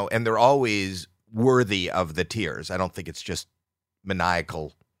 and they're always worthy of the tears. I don't think it's just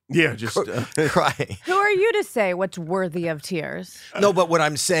maniacal. Yeah, just crying. Who are you to say what's worthy of tears? No, but what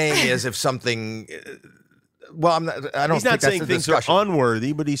I'm saying is if something. Well, I don't he's think not that's saying the things discussion. are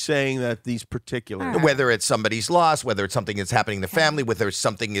unworthy, but he's saying that these particular Whether it's somebody's loss, whether it's something that's happening in the family, whether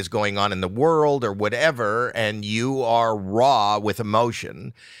something is going on in the world or whatever, and you are raw with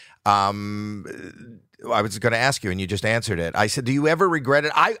emotion. I was going to ask you, and you just answered it. I said, do you ever regret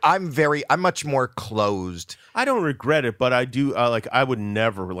it? I'm much more closed. I don't regret it, but I do. I would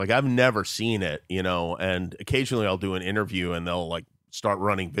never. I've never seen it, and occasionally I'll do an interview and they'll start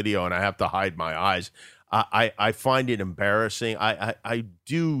running video, and I have to hide my eyes. I find it embarrassing. I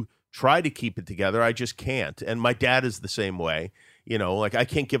do try to keep it together. I just can't. And my dad is the same way. I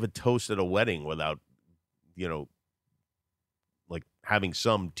can't give a toast at a wedding without, having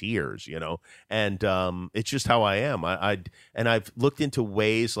some tears, and it's just how I am. And I've looked into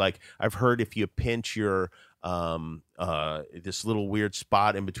ways, I've heard if you pinch your this little weird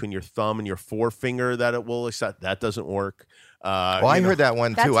spot in between your thumb and your forefinger, that it will accept. That doesn't work. I heard that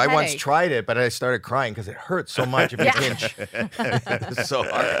one too. I once headache. tried it, but I started crying because it hurts so much if you pinch. It's so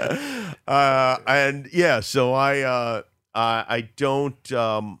hard. And yeah, so I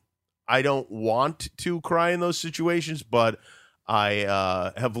don't want to cry in those situations, but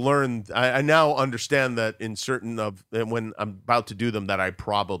I have learned. I now understand that in certain when I'm about to do them, that I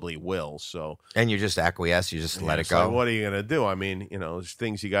probably will. So, and you just acquiesce. You just let it go. What are you gonna do? I mean, there's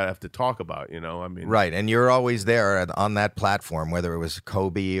things you gotta have to talk about. I mean, right. And you're always there on that platform, whether it was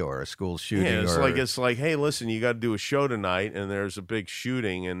Kobe or a school shooting. Yeah, it's like, hey, listen, you got to do a show tonight, and there's a big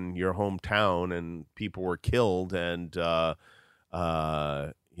shooting in your hometown, and people were killed, and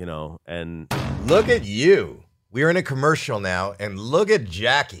and look at you. We're in a commercial now, and look at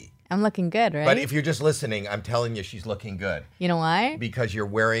Jackie. I'm looking good, right? But if you're just listening, I'm telling you she's looking good. You know why? Because you're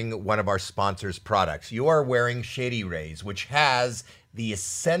wearing one of our sponsors' products. You are wearing Shady Rays, which has the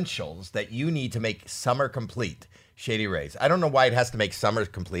essentials that you need to make summer complete. Shady Rays. I don't know why it has to make summer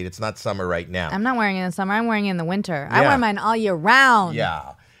complete. It's not summer right now. I'm not wearing it in the summer. I'm wearing it in the winter. I wear mine all year round.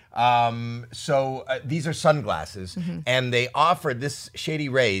 Yeah. So these are sunglasses, and they offer this Shady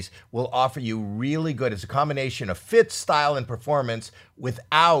Rays will offer you really good. It's a combination of fit, style, and performance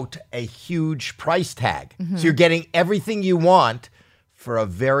without a huge price tag. So you're getting everything you want for a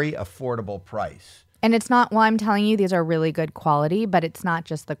very affordable price. And it's not, I'm telling you, these are really good quality, but it's not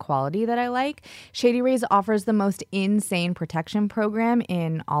just the quality that I like. Shady Rays offers the most insane protection program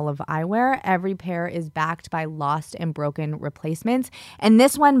in all of eyewear. Every pair is backed by lost and broken replacements. And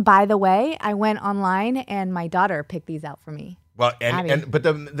this one, by the way, I went online and my daughter picked these out for me. Well, but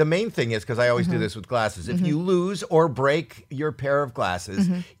the main thing is, because I always do this with glasses, if you lose or break your pair of glasses,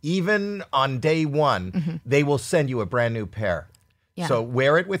 even on day one, they will send you a brand new pair. Yeah. So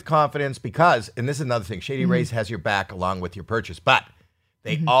wear it with confidence because, and this is another thing, Shady Rays has your back along with your purchase, but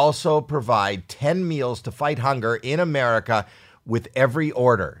they also provide 10 meals to fight hunger in America with every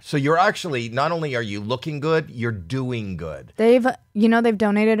order. So you're actually, not only are you looking good, you're doing good. They've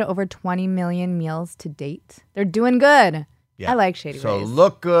donated over 20 million meals to date. They're doing good. Yeah. I like Shady So Rays.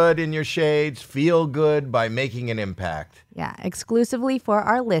 look good in your shades, feel good by making an impact. Yeah, exclusively for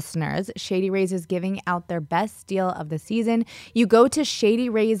our listeners, Shady Rays is giving out their best deal of the season. You go to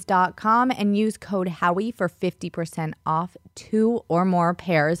shadyrays.com and use code Howie for 50% off 2 or more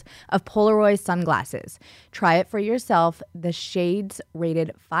pairs of Polaroid sunglasses. Try it for yourself. The shades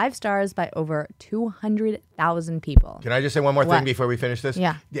rated 5 stars by over 200,000 people. Can I just say one more What? thing before we finish this?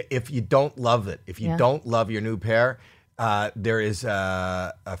 Yeah. If you don't love it, if you don't love your new pair, there is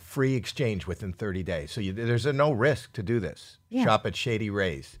a free exchange within 30 days. So there's no risk to do this. Yeah. Shop at Shady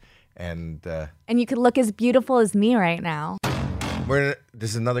Rays. And And you could look as beautiful as me right now.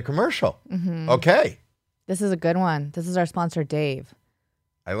 this is another commercial. Mm-hmm. Okay. This is a good one. This is our sponsor, Dave.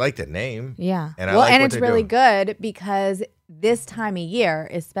 I like the name. Yeah. And I like what it's they're really doing. good because this time of year,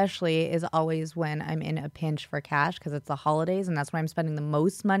 especially, is always when I'm in a pinch for cash because it's the holidays and that's when I'm spending the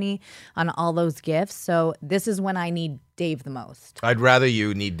most money on all those gifts. So this is when I need Dave the most. I'd rather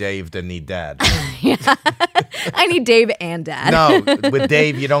you need Dave than need Dad. I need Dave and Dad. No, with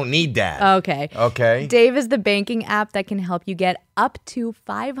Dave, you don't need Dad. Okay. Okay. Dave is the banking app that can help you get up to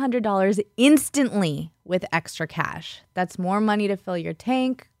 $500 instantly with extra cash. That's more money to fill your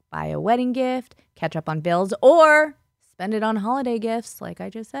tank, buy a wedding gift, catch up on bills, or spend it on holiday gifts, like I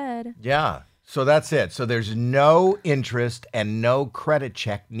just said. Yeah. So that's it. So there's no interest and no credit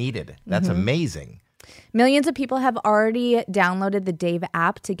check needed. That's amazing. Millions of people have already downloaded the Dave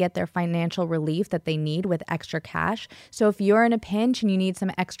app to get their financial relief that they need with extra cash. So if you're in a pinch and you need some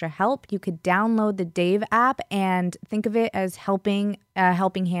extra help, you could download the Dave app and think of it as helping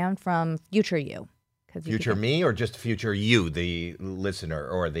hand from future you. Future me or just future you, the listener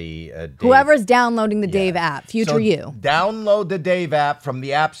or the Dave? Whoever's downloading the Dave app, future So you. Download the Dave app from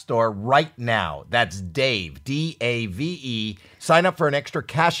the App Store right now. That's Dave, D-A-V-E. Sign up for an extra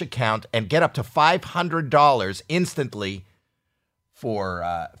cash account and get up to $500 instantly.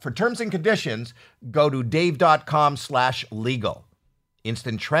 For terms and conditions, go to dave.com/legal.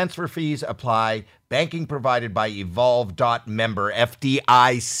 Instant transfer fees apply. Banking provided by Evolve.member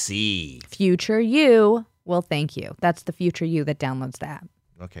FDIC. Future you will thank you. That's the future you that downloads the app.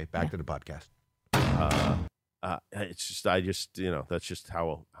 Okay, back to the podcast. It's just, that's just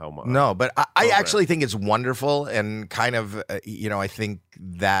how my No, but I program. actually think it's wonderful and kind of, I think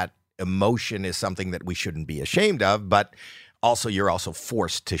that emotion is something that we shouldn't be ashamed of, but also you're also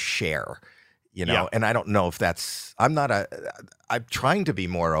forced to share, Yeah. and I don't know if I'm trying to be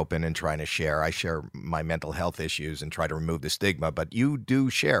more open and trying to share. I share my mental health issues and try to remove the stigma, but you do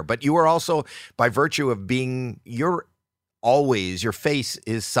share. But you are also, by virtue of being, your face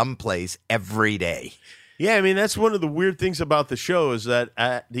is someplace every day. Yeah, I mean, that's one of the weird things about the show is that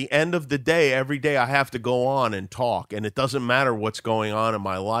at the end of the day, every day I have to go on and talk, and it doesn't matter what's going on in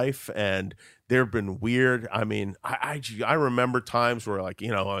my life. And there have been weird, I mean, I remember times where, like,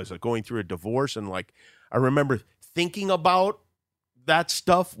 I was going through a divorce, and, like, I remember thinking about that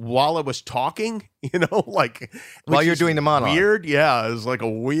stuff while I was talking, like While you're doing the monologue. Weird, yeah. It was like a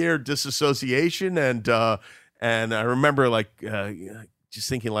weird disassociation, and I remember, like, just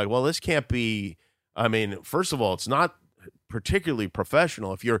thinking, like, well, this can't be. I mean, first of all, it's not particularly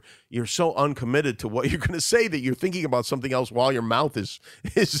professional if you're so uncommitted to what you're going to say that you're thinking about something else while your mouth is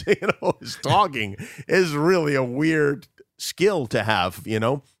talking is really a weird skill to have,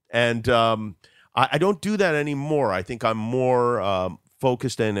 and I don't do that anymore. I think I'm more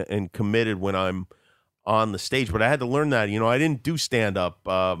focused and committed when I'm on the stage, but I had to learn that. I didn't do stand-up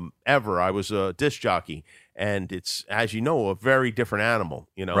ever. I was a disc jockey, and it's, as you know, a very different animal,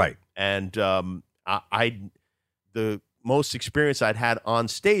 Right. And the most experience I'd had on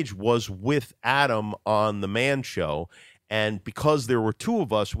stage was with Adam on the Man Show, and because there were two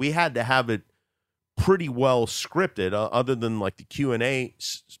of us, we had to have it pretty well scripted, other than like the Q&A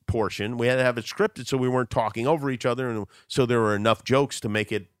portion. We had to have it scripted so we weren't talking over each other, and so there were enough jokes to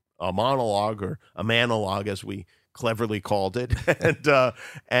make it a monologue, or a manologue as we cleverly called it.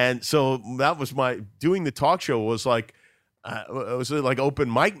 And so that was doing the talk show was like it was like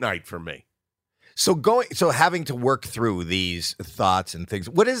open mic night for me. So having to work through these thoughts and things,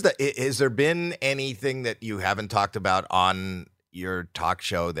 has there been anything that you haven't talked about on your talk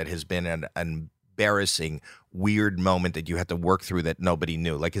show that has been an embarrassing, weird moment that you had to work through that nobody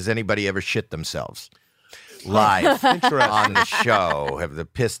knew? Like, has anybody ever shit themselves live on the show? Have they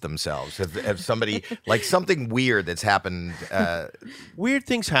pissed themselves? Have somebody, like, something weird that's happened? Weird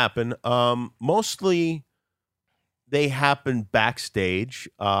things happen. Mostly they happen backstage.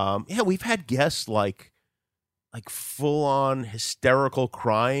 We've had guests like full on hysterical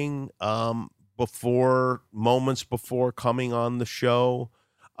crying moments before coming on the show.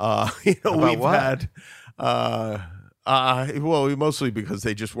 About We've what? had Well, mostly because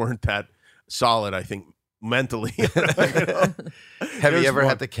they just weren't that solid, I think, mentally. You know? Have you ever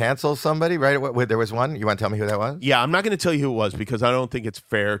had to cancel somebody? Right? There was one. You want to tell me who that was? Yeah, I'm not going to tell you who it was because I don't think it's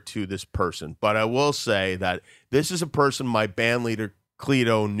fair to this person. But I will say that this is a person my band leader,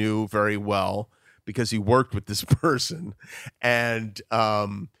 Cleto, knew very well because he worked with this person. And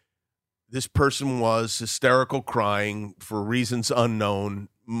this person was hysterical crying for reasons unknown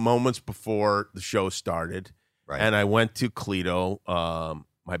moments before the show started. Right. And I went to Cleto,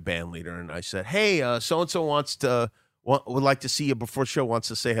 my band leader, and I said, hey, so-and-so would like to see you before the show, wants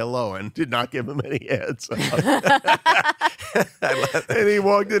to say hello, and did not give him any heads. And he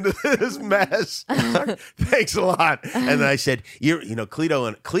walked into this mess. Like, thanks a lot. And then I said,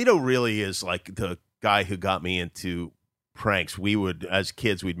 Cleto really is like the guy who got me into pranks. We would, as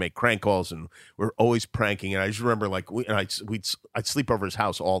kids, we'd make crank calls, and we're always pranking. And I just remember, like, I'd sleep over his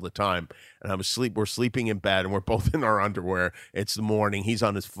house all the time. And we're sleeping in bed, and we're both in our underwear. It's the morning. He's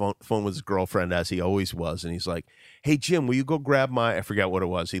on his phone with his girlfriend, as he always was. And he's like, hey, Jim, will you go grab I forget what it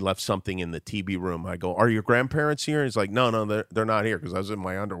was. He left something in the TV room. I go, are your grandparents here? He's like, no, they're not here because I was in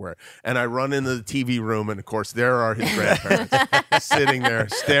my underwear. And I run into the TV room, and of course, there are his grandparents sitting there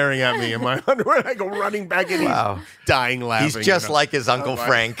staring at me in my underwear. And I go running back in. Wow. He's dying laughing. He's just like his Uncle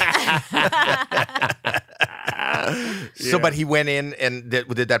Frank. So, but he went in, and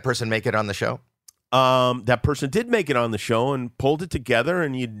did that person make it on the show? That person did make it on the show and pulled it together,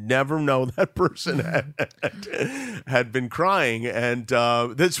 and you'd never know that person had been crying. And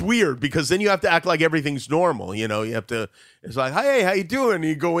that's weird because then you have to act like everything's normal. You know, you have to, it's like, hey, how you doing? And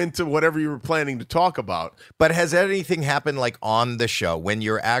you go into whatever you were planning to talk about. But has anything happened like on the show when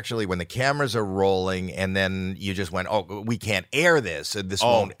the cameras are rolling and then you just went, oh, we can't air this, and this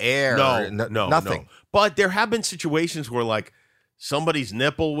won't air? No, nothing. No. But there have been situations where, like, somebody's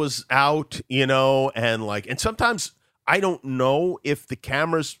nipple was out, and sometimes I don't know if the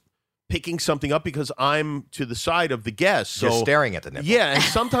camera's picking something up because I'm to the side of the guest. So you're staring at the nipple. Yeah, and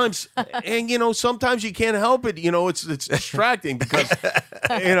sometimes, sometimes you can't help it. It's distracting because,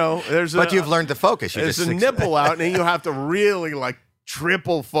 But you've learned to focus. There's a nipple out, and you have to really, like,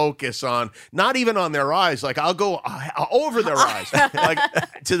 triple focus on, not even on their eyes. Like, I'll go over their eyes, like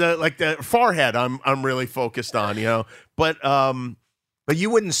to the forehead. I'm really focused on, but you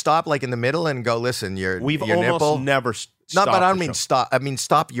wouldn't stop like in the middle and go, listen, your almost nipple never. No, but I don't mean stop. I mean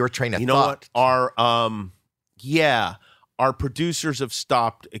stop your train of thought. What? Our producers have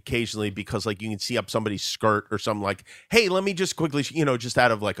stopped occasionally because, like, you can see up somebody's skirt or something, like, hey, let me just quickly, just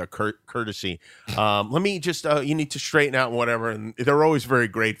out of like a courtesy, let me just, you need to straighten out and whatever. And they're always very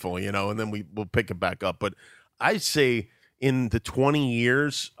grateful, and then we'll pick it back up. But I'd say in the 20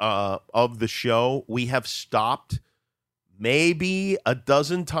 years of the show, we have stopped maybe a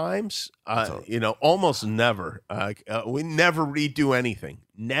dozen times, almost never. We never redo anything.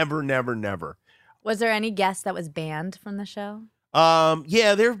 Never. Was there any guest that was banned from the show?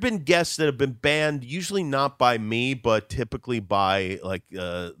 Yeah, there have been guests that have been banned, usually not by me, but typically by, like,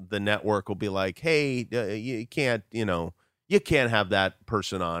 the network will be like, hey, you can't have that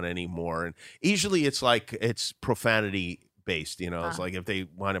person on anymore. And usually it's like, it's profanity based, it's like if they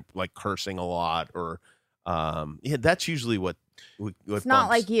wind up like cursing a lot or, that's usually what it's not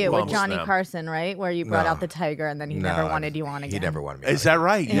like you with Johnny Carson, right? Where you brought out the tiger and then he never wanted you on again. He never wanted me. Is that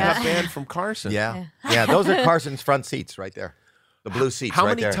right? You got banned from Carson. Yeah. Those are Carson's front seats right there. The blue seats. How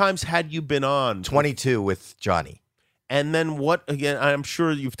many times had you been on? 22 with Johnny. And then what? Again, I'm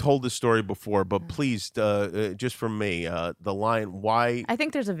sure you've told this story before, but please, just from me, the line. Why? I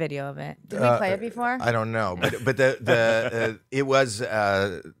think there's a video of it. Did we play it before? I don't know, but the it was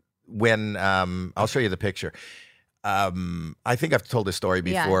when I'll show you the picture. I think I've told this story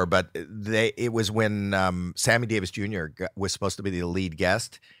before, but it was when Sammy Davis Jr. was supposed to be the lead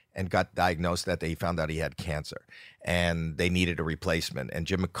guest and got diagnosed that he found out he had cancer and they needed a replacement. And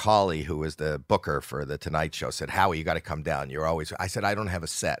Jim McCauley, who was the booker for the Tonight Show, said, Howie, you got to come down. I said, I don't have a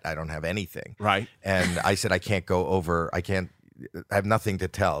set. I don't have anything. Right. And I said, I have nothing to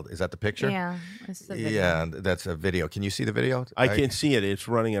tell. Is that the picture? Yeah, it's the video. Yeah, that's a video. Can you see the video? I can't see it. It's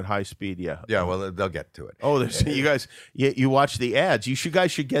running at high speed. Yeah. Yeah. Well, they'll get to it. Oh, you guys. You watch the ads. You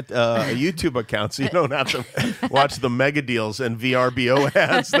guys should get a YouTube account so you don't have to watch the mega deals and VRBO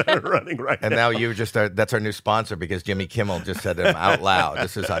ads that are running right now. And now you just that's our new sponsor because Jimmy Kimmel just said them out loud.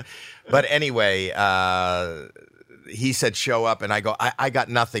 This is how. But anyway. He said, show up. And I go, I got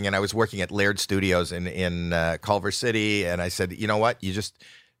nothing. And I was working at Laird Studios in Culver City. And I said, you know what? You just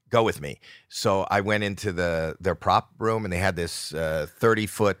go with me. So I went into their prop room and they had this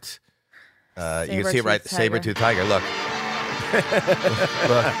 30-foot, you can see it right, saber-tooth tiger. Look.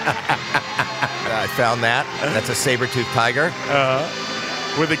 Look. I found that. That's a saber-toothed tiger.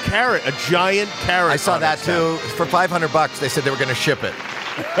 With a carrot, a giant carrot. I saw that too. For $500, they said they were going to ship it.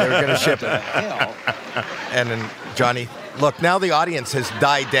 They were going to ship it. And then Johnny, look, now the audience has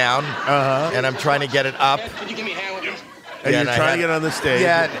died down, and I'm trying to get it up. Could you give me a hand with this? And you're trying to get on the stage.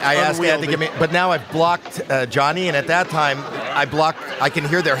 Yeah, I asked Ed to give me, but now I've blocked Johnny, and at that time, I can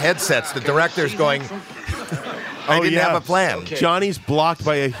hear their headsets. The director's going, I didn't have a plan. Okay. Johnny's blocked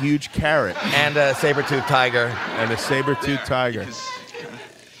by a huge carrot. And a saber-toothed tiger. And a saber-toothed tiger.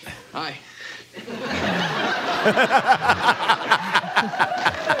 Hi.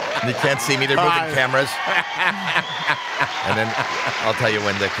 You can't see me. They're moving cameras. And then I'll tell you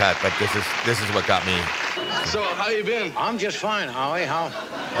when to cut. But this is what got me. So, how you been? I'm just fine, Howie. How?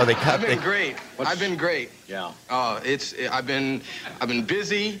 Oh, they cut. I've been great. I've been great. Yeah. I've been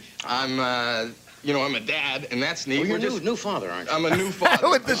busy. I'm a dad, and that's neat. Oh, you're a new father, aren't you? I'm a new father.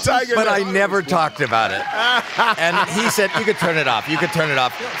 With the tiger. But I never talked about it. And he said, you could turn it off. You could turn it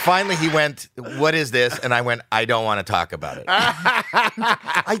off. Finally, he went, what is this? And I went, I don't want to talk about it.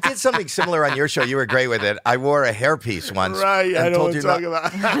 I did something similar on your show. You were great with it. I wore a hairpiece once. Right, I don't want to talk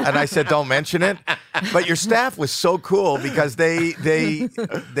about it. And I said, don't mention it. But your staff was so cool because they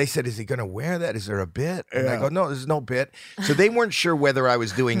said, is he going to wear that? Is there a bit? And I go, no, there's no bit. So they weren't sure whether I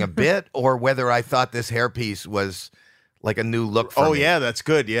was doing a bit or whether I thought this hairpiece was like a new look for me. Yeah, that's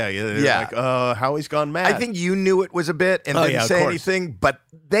good. Yeah. Like, Howie's gone mad. I think you knew it was a bit and didn't say anything, but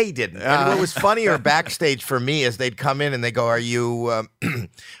they didn't. And what was funnier backstage for me is they'd come in and they go, are you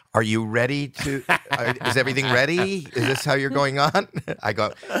ready to, is everything ready? Is this how you're going on? I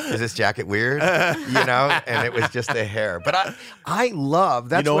go, is this jacket weird? And it was just the hair. But I love,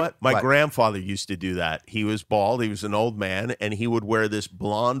 that's what? My grandfather used to do that. He was bald. He was an old man, and he would wear this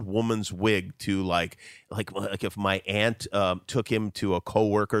blonde woman's wig to like if my aunt took him to a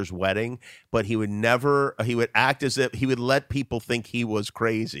coworker's wedding, but he would act as if he would let people think he was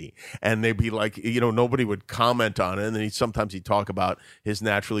crazy. And they'd be like, nobody would comment on it. And then sometimes he'd talk about his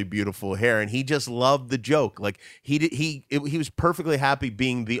naturally beautiful hair, and he just loved the joke. Like he was perfectly happy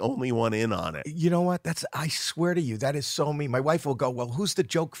being the only one in on it. You know what? I swear to you, that is so me. My wife will go, well, who's the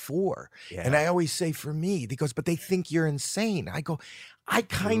joke for? Yeah. And I always say for me. He goes, but they think you're insane. I go, I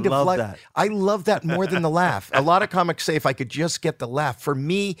kind of love that. I love that more than the laugh. A lot of comics say if I could just get the laugh. For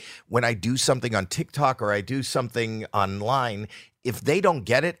me, when I do something on TikTok or I do something online, if they don't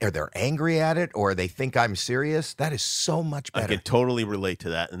get it or they're angry at it or they think I'm serious, that is so much better. I can totally relate to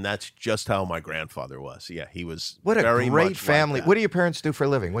that. And that's just how my grandfather was. Yeah, he was what a very great much family. Like that. What do your parents do for a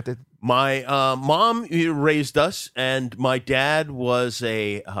living? What did my mom raised us, and my dad was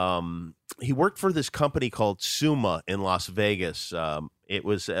he worked for this company called Suma in Las Vegas. It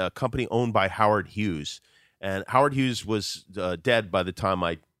was a company owned by Howard Hughes. And Howard Hughes was dead by the time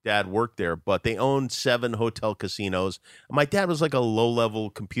my dad worked there, but they owned 7 hotel casinos. My dad was like a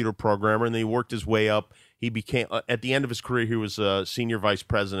low-level computer programmer, and then he worked his way up. He became, at the end of his career, he was a senior vice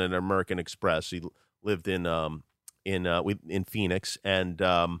president at American Express. He lived in Phoenix, and he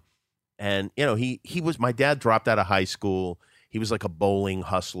was. My dad dropped out of high school. He was like a bowling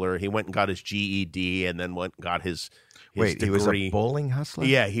hustler. He went and got his GED, and then went and got his Wait, degree. He was a bowling hustler?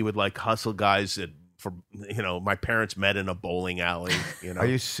 Yeah, he would like hustle guys my parents met in a bowling alley. Are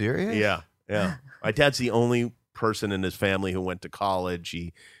you serious? Yeah. My dad's the only person in his family who went to college.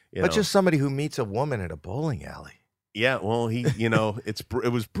 But just somebody who meets a woman at a bowling alley. Yeah, well,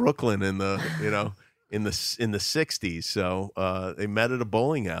 it was Brooklyn in the in the 60s, so they met at a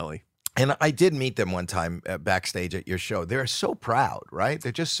bowling alley. And I did meet them one time backstage at your show. They're so proud, right?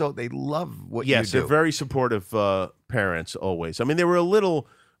 They're just they love what you do. Yes, they're very supportive parents always. I mean, they were a little,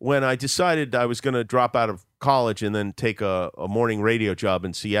 when I decided I was going to drop out of college and then take a morning radio job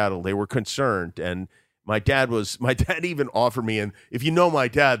in Seattle, they were concerned. And my dad even offered me, and if you know my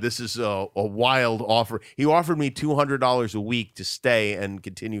dad, this is a wild offer. He offered me $200 a week to stay and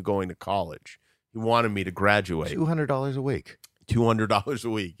continue going to college. He wanted me to graduate. $200 a week. $200 a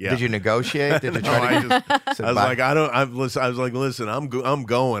week. Yeah. Did you negotiate? Did you try to? I was like, listen, I'm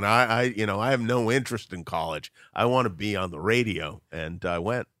going. I have no interest in college. I want to be on the radio, and I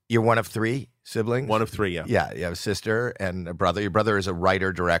went. You're one of 3 siblings. One of 3. Yeah. Yeah. You have a sister and a brother. Your brother is a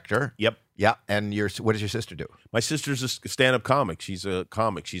writer director. Yep. Yeah. And what does your sister do? My sister's a stand-up comic. She's a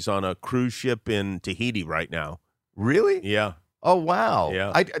comic. She's on a cruise ship in Tahiti right now. Really? Yeah. Oh wow.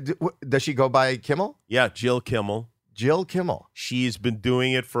 Yeah. Does she go by Kimmel? Yeah, Jill Kimmel. Jill Kimmel. She's been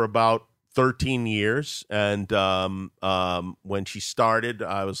doing it for about 13 years, and when she started,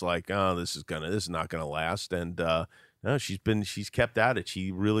 I was like, "Oh, this is not gonna last." And no, she's kept at it.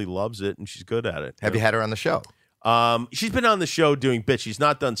 She really loves it, and she's good at it. Have you had her on the show? She's been on the show doing bits. She's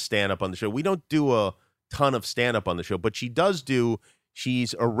not done stand-up on the show. We don't do a ton of stand-up on the show, but she does do.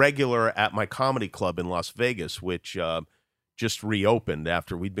 She's a regular at my comedy club in Las Vegas, which just reopened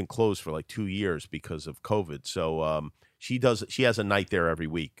after we'd been closed for like 2 years because of COVID. So she has a night there every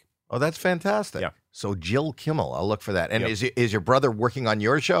week. Oh, that's fantastic. Yeah. So Jill Kimmel, I'll look for that. And Yep. is your brother working on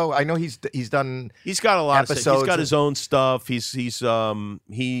your show? I know he's done. He's got a lot of episodes stuff. He's got his own stuff.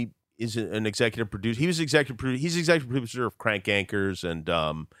 He is an executive producer. He's executive producer of Crank Anchors, and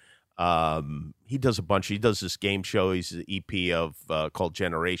he does a bunch. He does this game show. He's the EP of called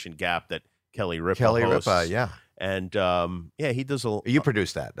Generation Gap that Kelly Ripa hosts. Yeah. And he does a. You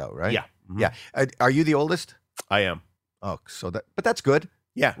produced that though, right? Yeah. Mhm. Yeah. Are you the oldest? I am. Oh, but that's good.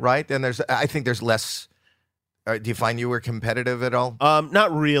 Yeah. Right. And I think there's less. Do you find you were competitive at all?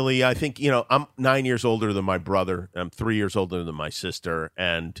 Not really. I think I'm 9 years older than my brother. I'm 3 years older than my sister,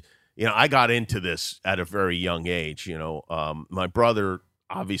 and I got into this at a very young age. My brother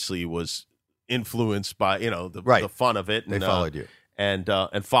obviously was influenced by the fun of it. They and, followed you.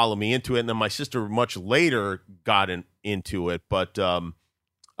 And followed me into it. And then my sister much later got into it. But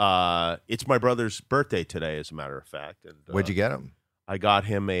it's my brother's birthday today, as a matter of fact. And Where'd you get him? I got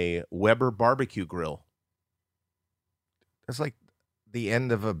him a Weber barbecue grill. That's like the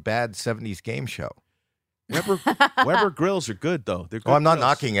end of a bad 70s game show. Weber grills are good, though. They're good. Oh, I'm not grills.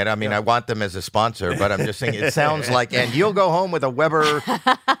 knocking it. I mean, I want them as a sponsor, but I'm just saying it sounds like, and you'll go home with a Weber.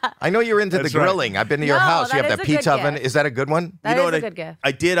 I know you're into That's the grilling. right. I've been to your No, house. You that have is that a good pizza oven. gift. Is that a good one? That know is what a good gift.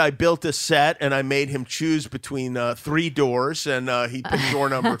 I did. I built a set, and I made him choose between 3 doors, and he picked door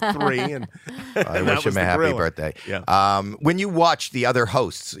number 3. And I and wish that was him a the happy griller. birthday. Yeah. When you watch the other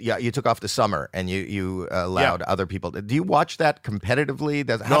hosts, you took off the summer and you allowed other people. Do you watch that competitively?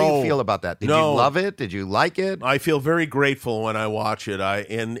 How do you No. feel about that? Did you No. love it? Did you like it? I feel very grateful when I watch it.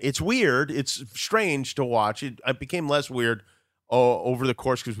 And it's weird. It's strange to watch it. It became less weird over the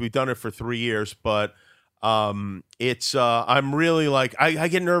course because we've done it for 3 years. But it's I'm really like I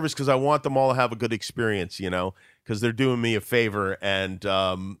get nervous because I want them all to have a good experience, because they're doing me a favor, and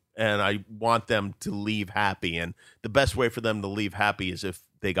I want them to leave happy. And the best way for them to leave happy is if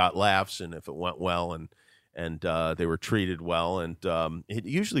they got laughs and if it went well and they were treated well, and it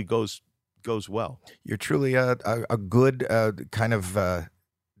usually goes well. You're truly a good kind of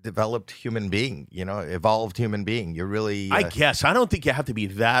developed human being, evolved human being. You're really. I guess. I don't think you have to be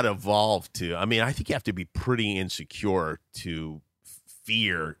that evolved to. I mean, I think you have to be pretty insecure to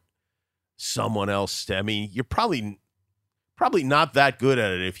fear someone else. I mean, you're probably not that good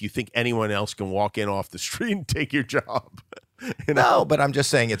at it if you think anyone else can walk in off the street and take your job. No, but I'm just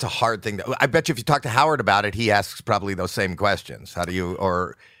saying it's a hard thing. I bet you if you talk to Howard about it, he asks probably those same questions. How do you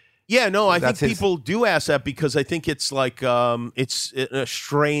Yeah, no, I think That's his- people do ask that because I think it's like it's a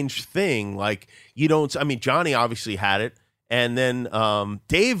strange thing. Like you don't. I mean, Johnny obviously had it, and then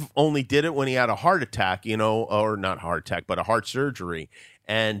Dave only did it when he had a heart attack, or not heart attack, but a heart surgery.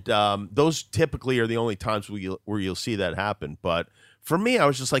 And those typically are the only times where you'll see that happen. But for me, I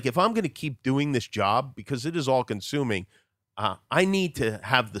was just like, if I'm going to keep doing this job because it is all consuming, I need to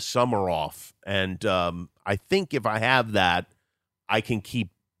have the summer off. And I think if I have that, I can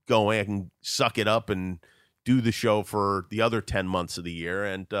keep going. I can suck it up and do the show for the other 10 months of the year.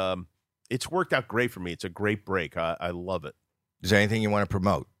 And it's worked out great for me. It's a great break. I love it. Is there anything you want to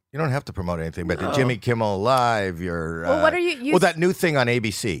promote? You don't have to promote anything, but the Jimmy Kimmel Live, your Well, what are you that new thing on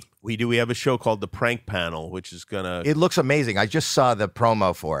ABC. We have a show called The Prank Panel, which is going to... It looks amazing. I just saw the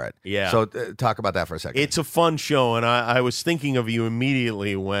promo for it. Yeah. So talk about that for a second. It's a fun show, and I was thinking of you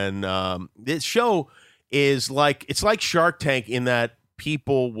immediately when this show is like... It's like Shark Tank in that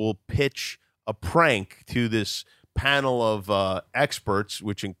people will pitch a prank to this panel of experts,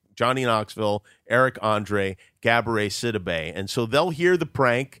 which in Johnny Knoxville, Eric Andre, Gabourey Sidibe. And so they'll hear the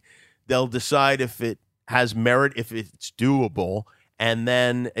prank, they'll decide if it has merit, if it's doable, and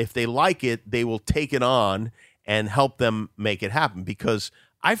then if they like it, they will take it on and help them make it happen. Because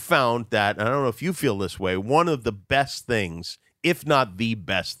I found that, and I don't know if you feel this way, one of the best things, if not the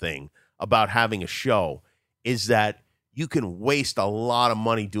best thing, about having a show is that you can waste a lot of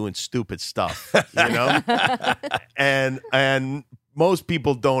money doing stupid stuff, and most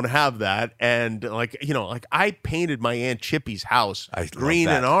people don't have that. And like I painted my Aunt Chippy's house green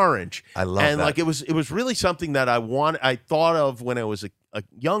and orange. I love and that. like it was really something that I thought of when I was a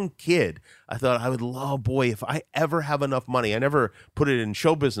young kid. I thought I would love, boy, if I ever have enough money. I never put it in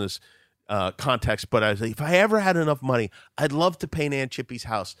show business context, but I was like, if I ever had enough money, I'd love to paint Aunt Chippy's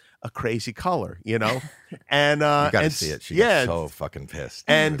house a crazy color, And you got to see it. She gets so fucking pissed.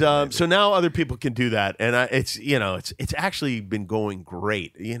 And so now other people can do that, and it's actually been going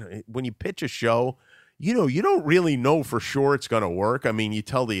great. When you pitch a show, you don't really know for sure it's going to work. I mean, you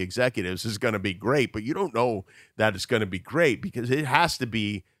tell the executives it's going to be great, but you don't know that it's going to be great because it has to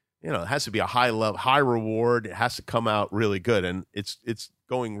be, it has to be a high level, high reward. It has to come out really good, and it's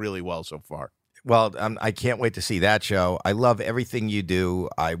going really well so far. Well, I can't wait to see that show. I love everything you do.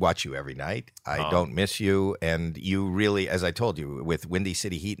 I watch you every night. I don't miss you. And you really, as I told you, with Windy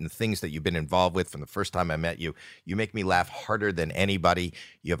City Heat and things that you've been involved with from the first time I met you, you make me laugh harder than anybody.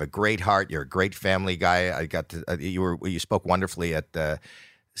 You have a great heart. You're a great family guy. I got to you spoke wonderfully at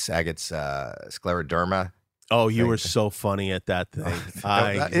Saget's scleroderma. Oh, you were so funny at that thing.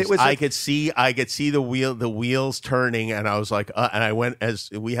 I could see the wheels turning, and I was like, and I went as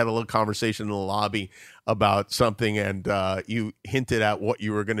we had a little conversation in the lobby about something, and you hinted at what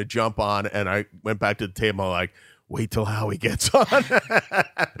you were going to jump on, and I went back to the table like, wait till Howie gets on,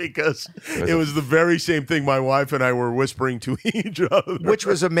 because it was the very same thing my wife and I were whispering to each other. Which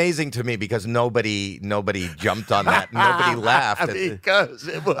was amazing to me because nobody jumped on that. Nobody laughed. Because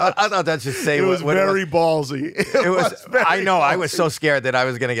it was, I thought that's just say it was very ballsy. It was I know. I was so scared that I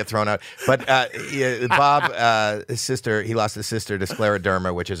was going to get thrown out. But Bob, his sister, he lost his sister to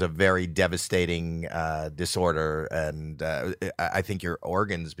scleroderma, which is a very devastating disorder. And I think your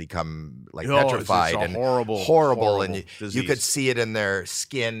organs become like petrified it's and horrible. And you could see it in their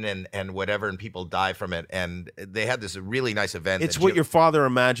skin and whatever, and people die from it. And they had this really nice event. It's what your father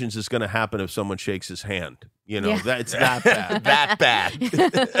imagines is going to happen if someone shakes his hand. It's that bad. That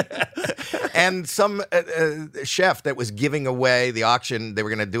bad. And some chef that was giving away the auction, they were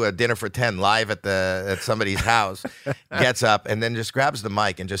going to do a dinner for 10 live at somebody's house, gets up and then just grabs the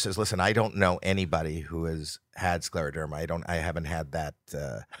mic and just says, listen, I don't know anybody who has had scleroderma. I haven't had that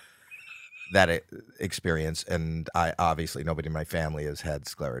experience, and I obviously nobody in my family has had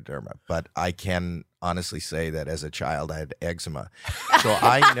scleroderma, but I can honestly say that as a child I had eczema, so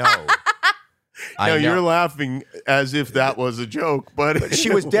I know. No, you're laughing as if that was a joke, but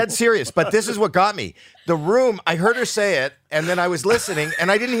she was dead serious. But this is what got me. The room, I heard her say it, and then I was listening, and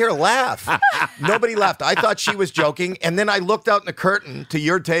I didn't hear a laugh. Nobody laughed. I thought she was joking, and then I looked out in the curtain to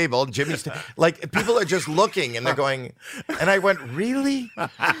your table, Jimmy's like people are just looking, and they're going, and I went, really?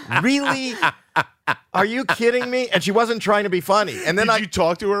 Really? Are you kidding me? And she wasn't trying to be funny. And then Did you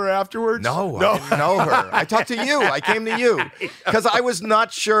talk to her afterwards? No, I didn't know her. I talked to you. I came to you because I was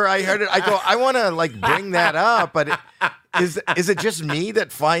not sure I heard it. I go, I want to bring that up, but is it just me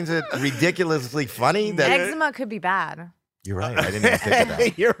that finds it ridiculously funny? That eczema could be bad. You're right. I didn't even think of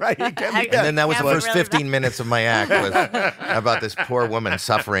that. You're right. And then that was the first 15 minutes of my act was about this poor woman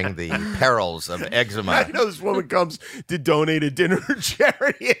suffering the perils of eczema. I know this woman comes to donate a dinner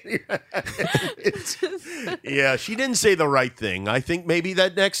charity. Yeah, she didn't say the right thing. I think maybe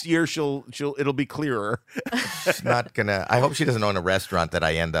that next year it'll be clearer. She's not gonna. I hope she doesn't own a restaurant that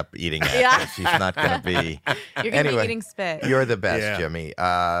I end up eating at. Yeah. She's not gonna be. You're gonna be eating spit. You're the best, Jimmy.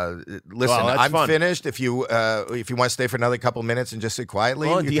 Listen, I'm finished. If you want to stay for another couple minutes and just sit quietly.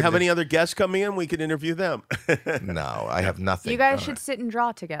 Oh, do you have any other guests coming in? We could interview them. No, I have nothing. You guys should sit and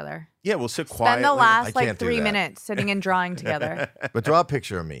draw together. Yeah, we'll sit quietly. Spend the last 3 minutes sitting and drawing together. But draw a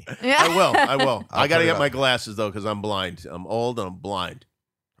picture of me. Yeah. I will. I got to get my glasses though because I'm blind. I'm old and I'm blind.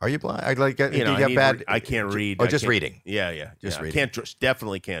 Are you blind? I can't read. Or just reading? Yeah. Just reading.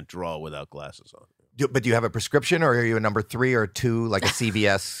 Definitely can't draw without glasses on. But do you have a prescription, or are you a number 3 or 2, like a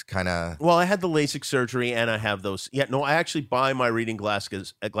CVS kind of? Well, I had the LASIK surgery, and I have those. Yeah, no, I actually buy my reading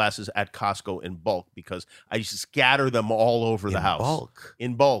glasses at Costco in bulk because I scatter them all over the house.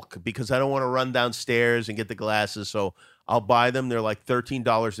 In bulk, because I don't want to run downstairs and get the glasses. So I'll buy them. They're like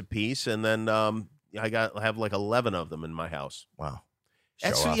 $13 a piece, and then I have like 11 of them in my house. Wow.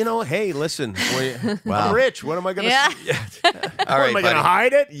 That's, hey, listen, I'm rich. What am I going to say? All right, am I going to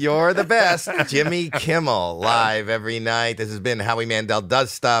hide it? You're the best. Jimmy Kimmel, live every night. This has been Howie Mandel Does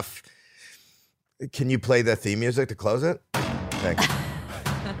Stuff. Can you play the theme music to close it? Thanks.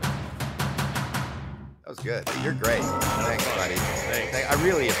 That was good. You're great. Thanks, buddy. Thanks. I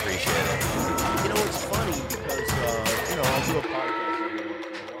really appreciate it. It's funny because, I'll do a podcast every once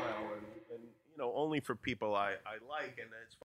in a while, and only for people I like, and it's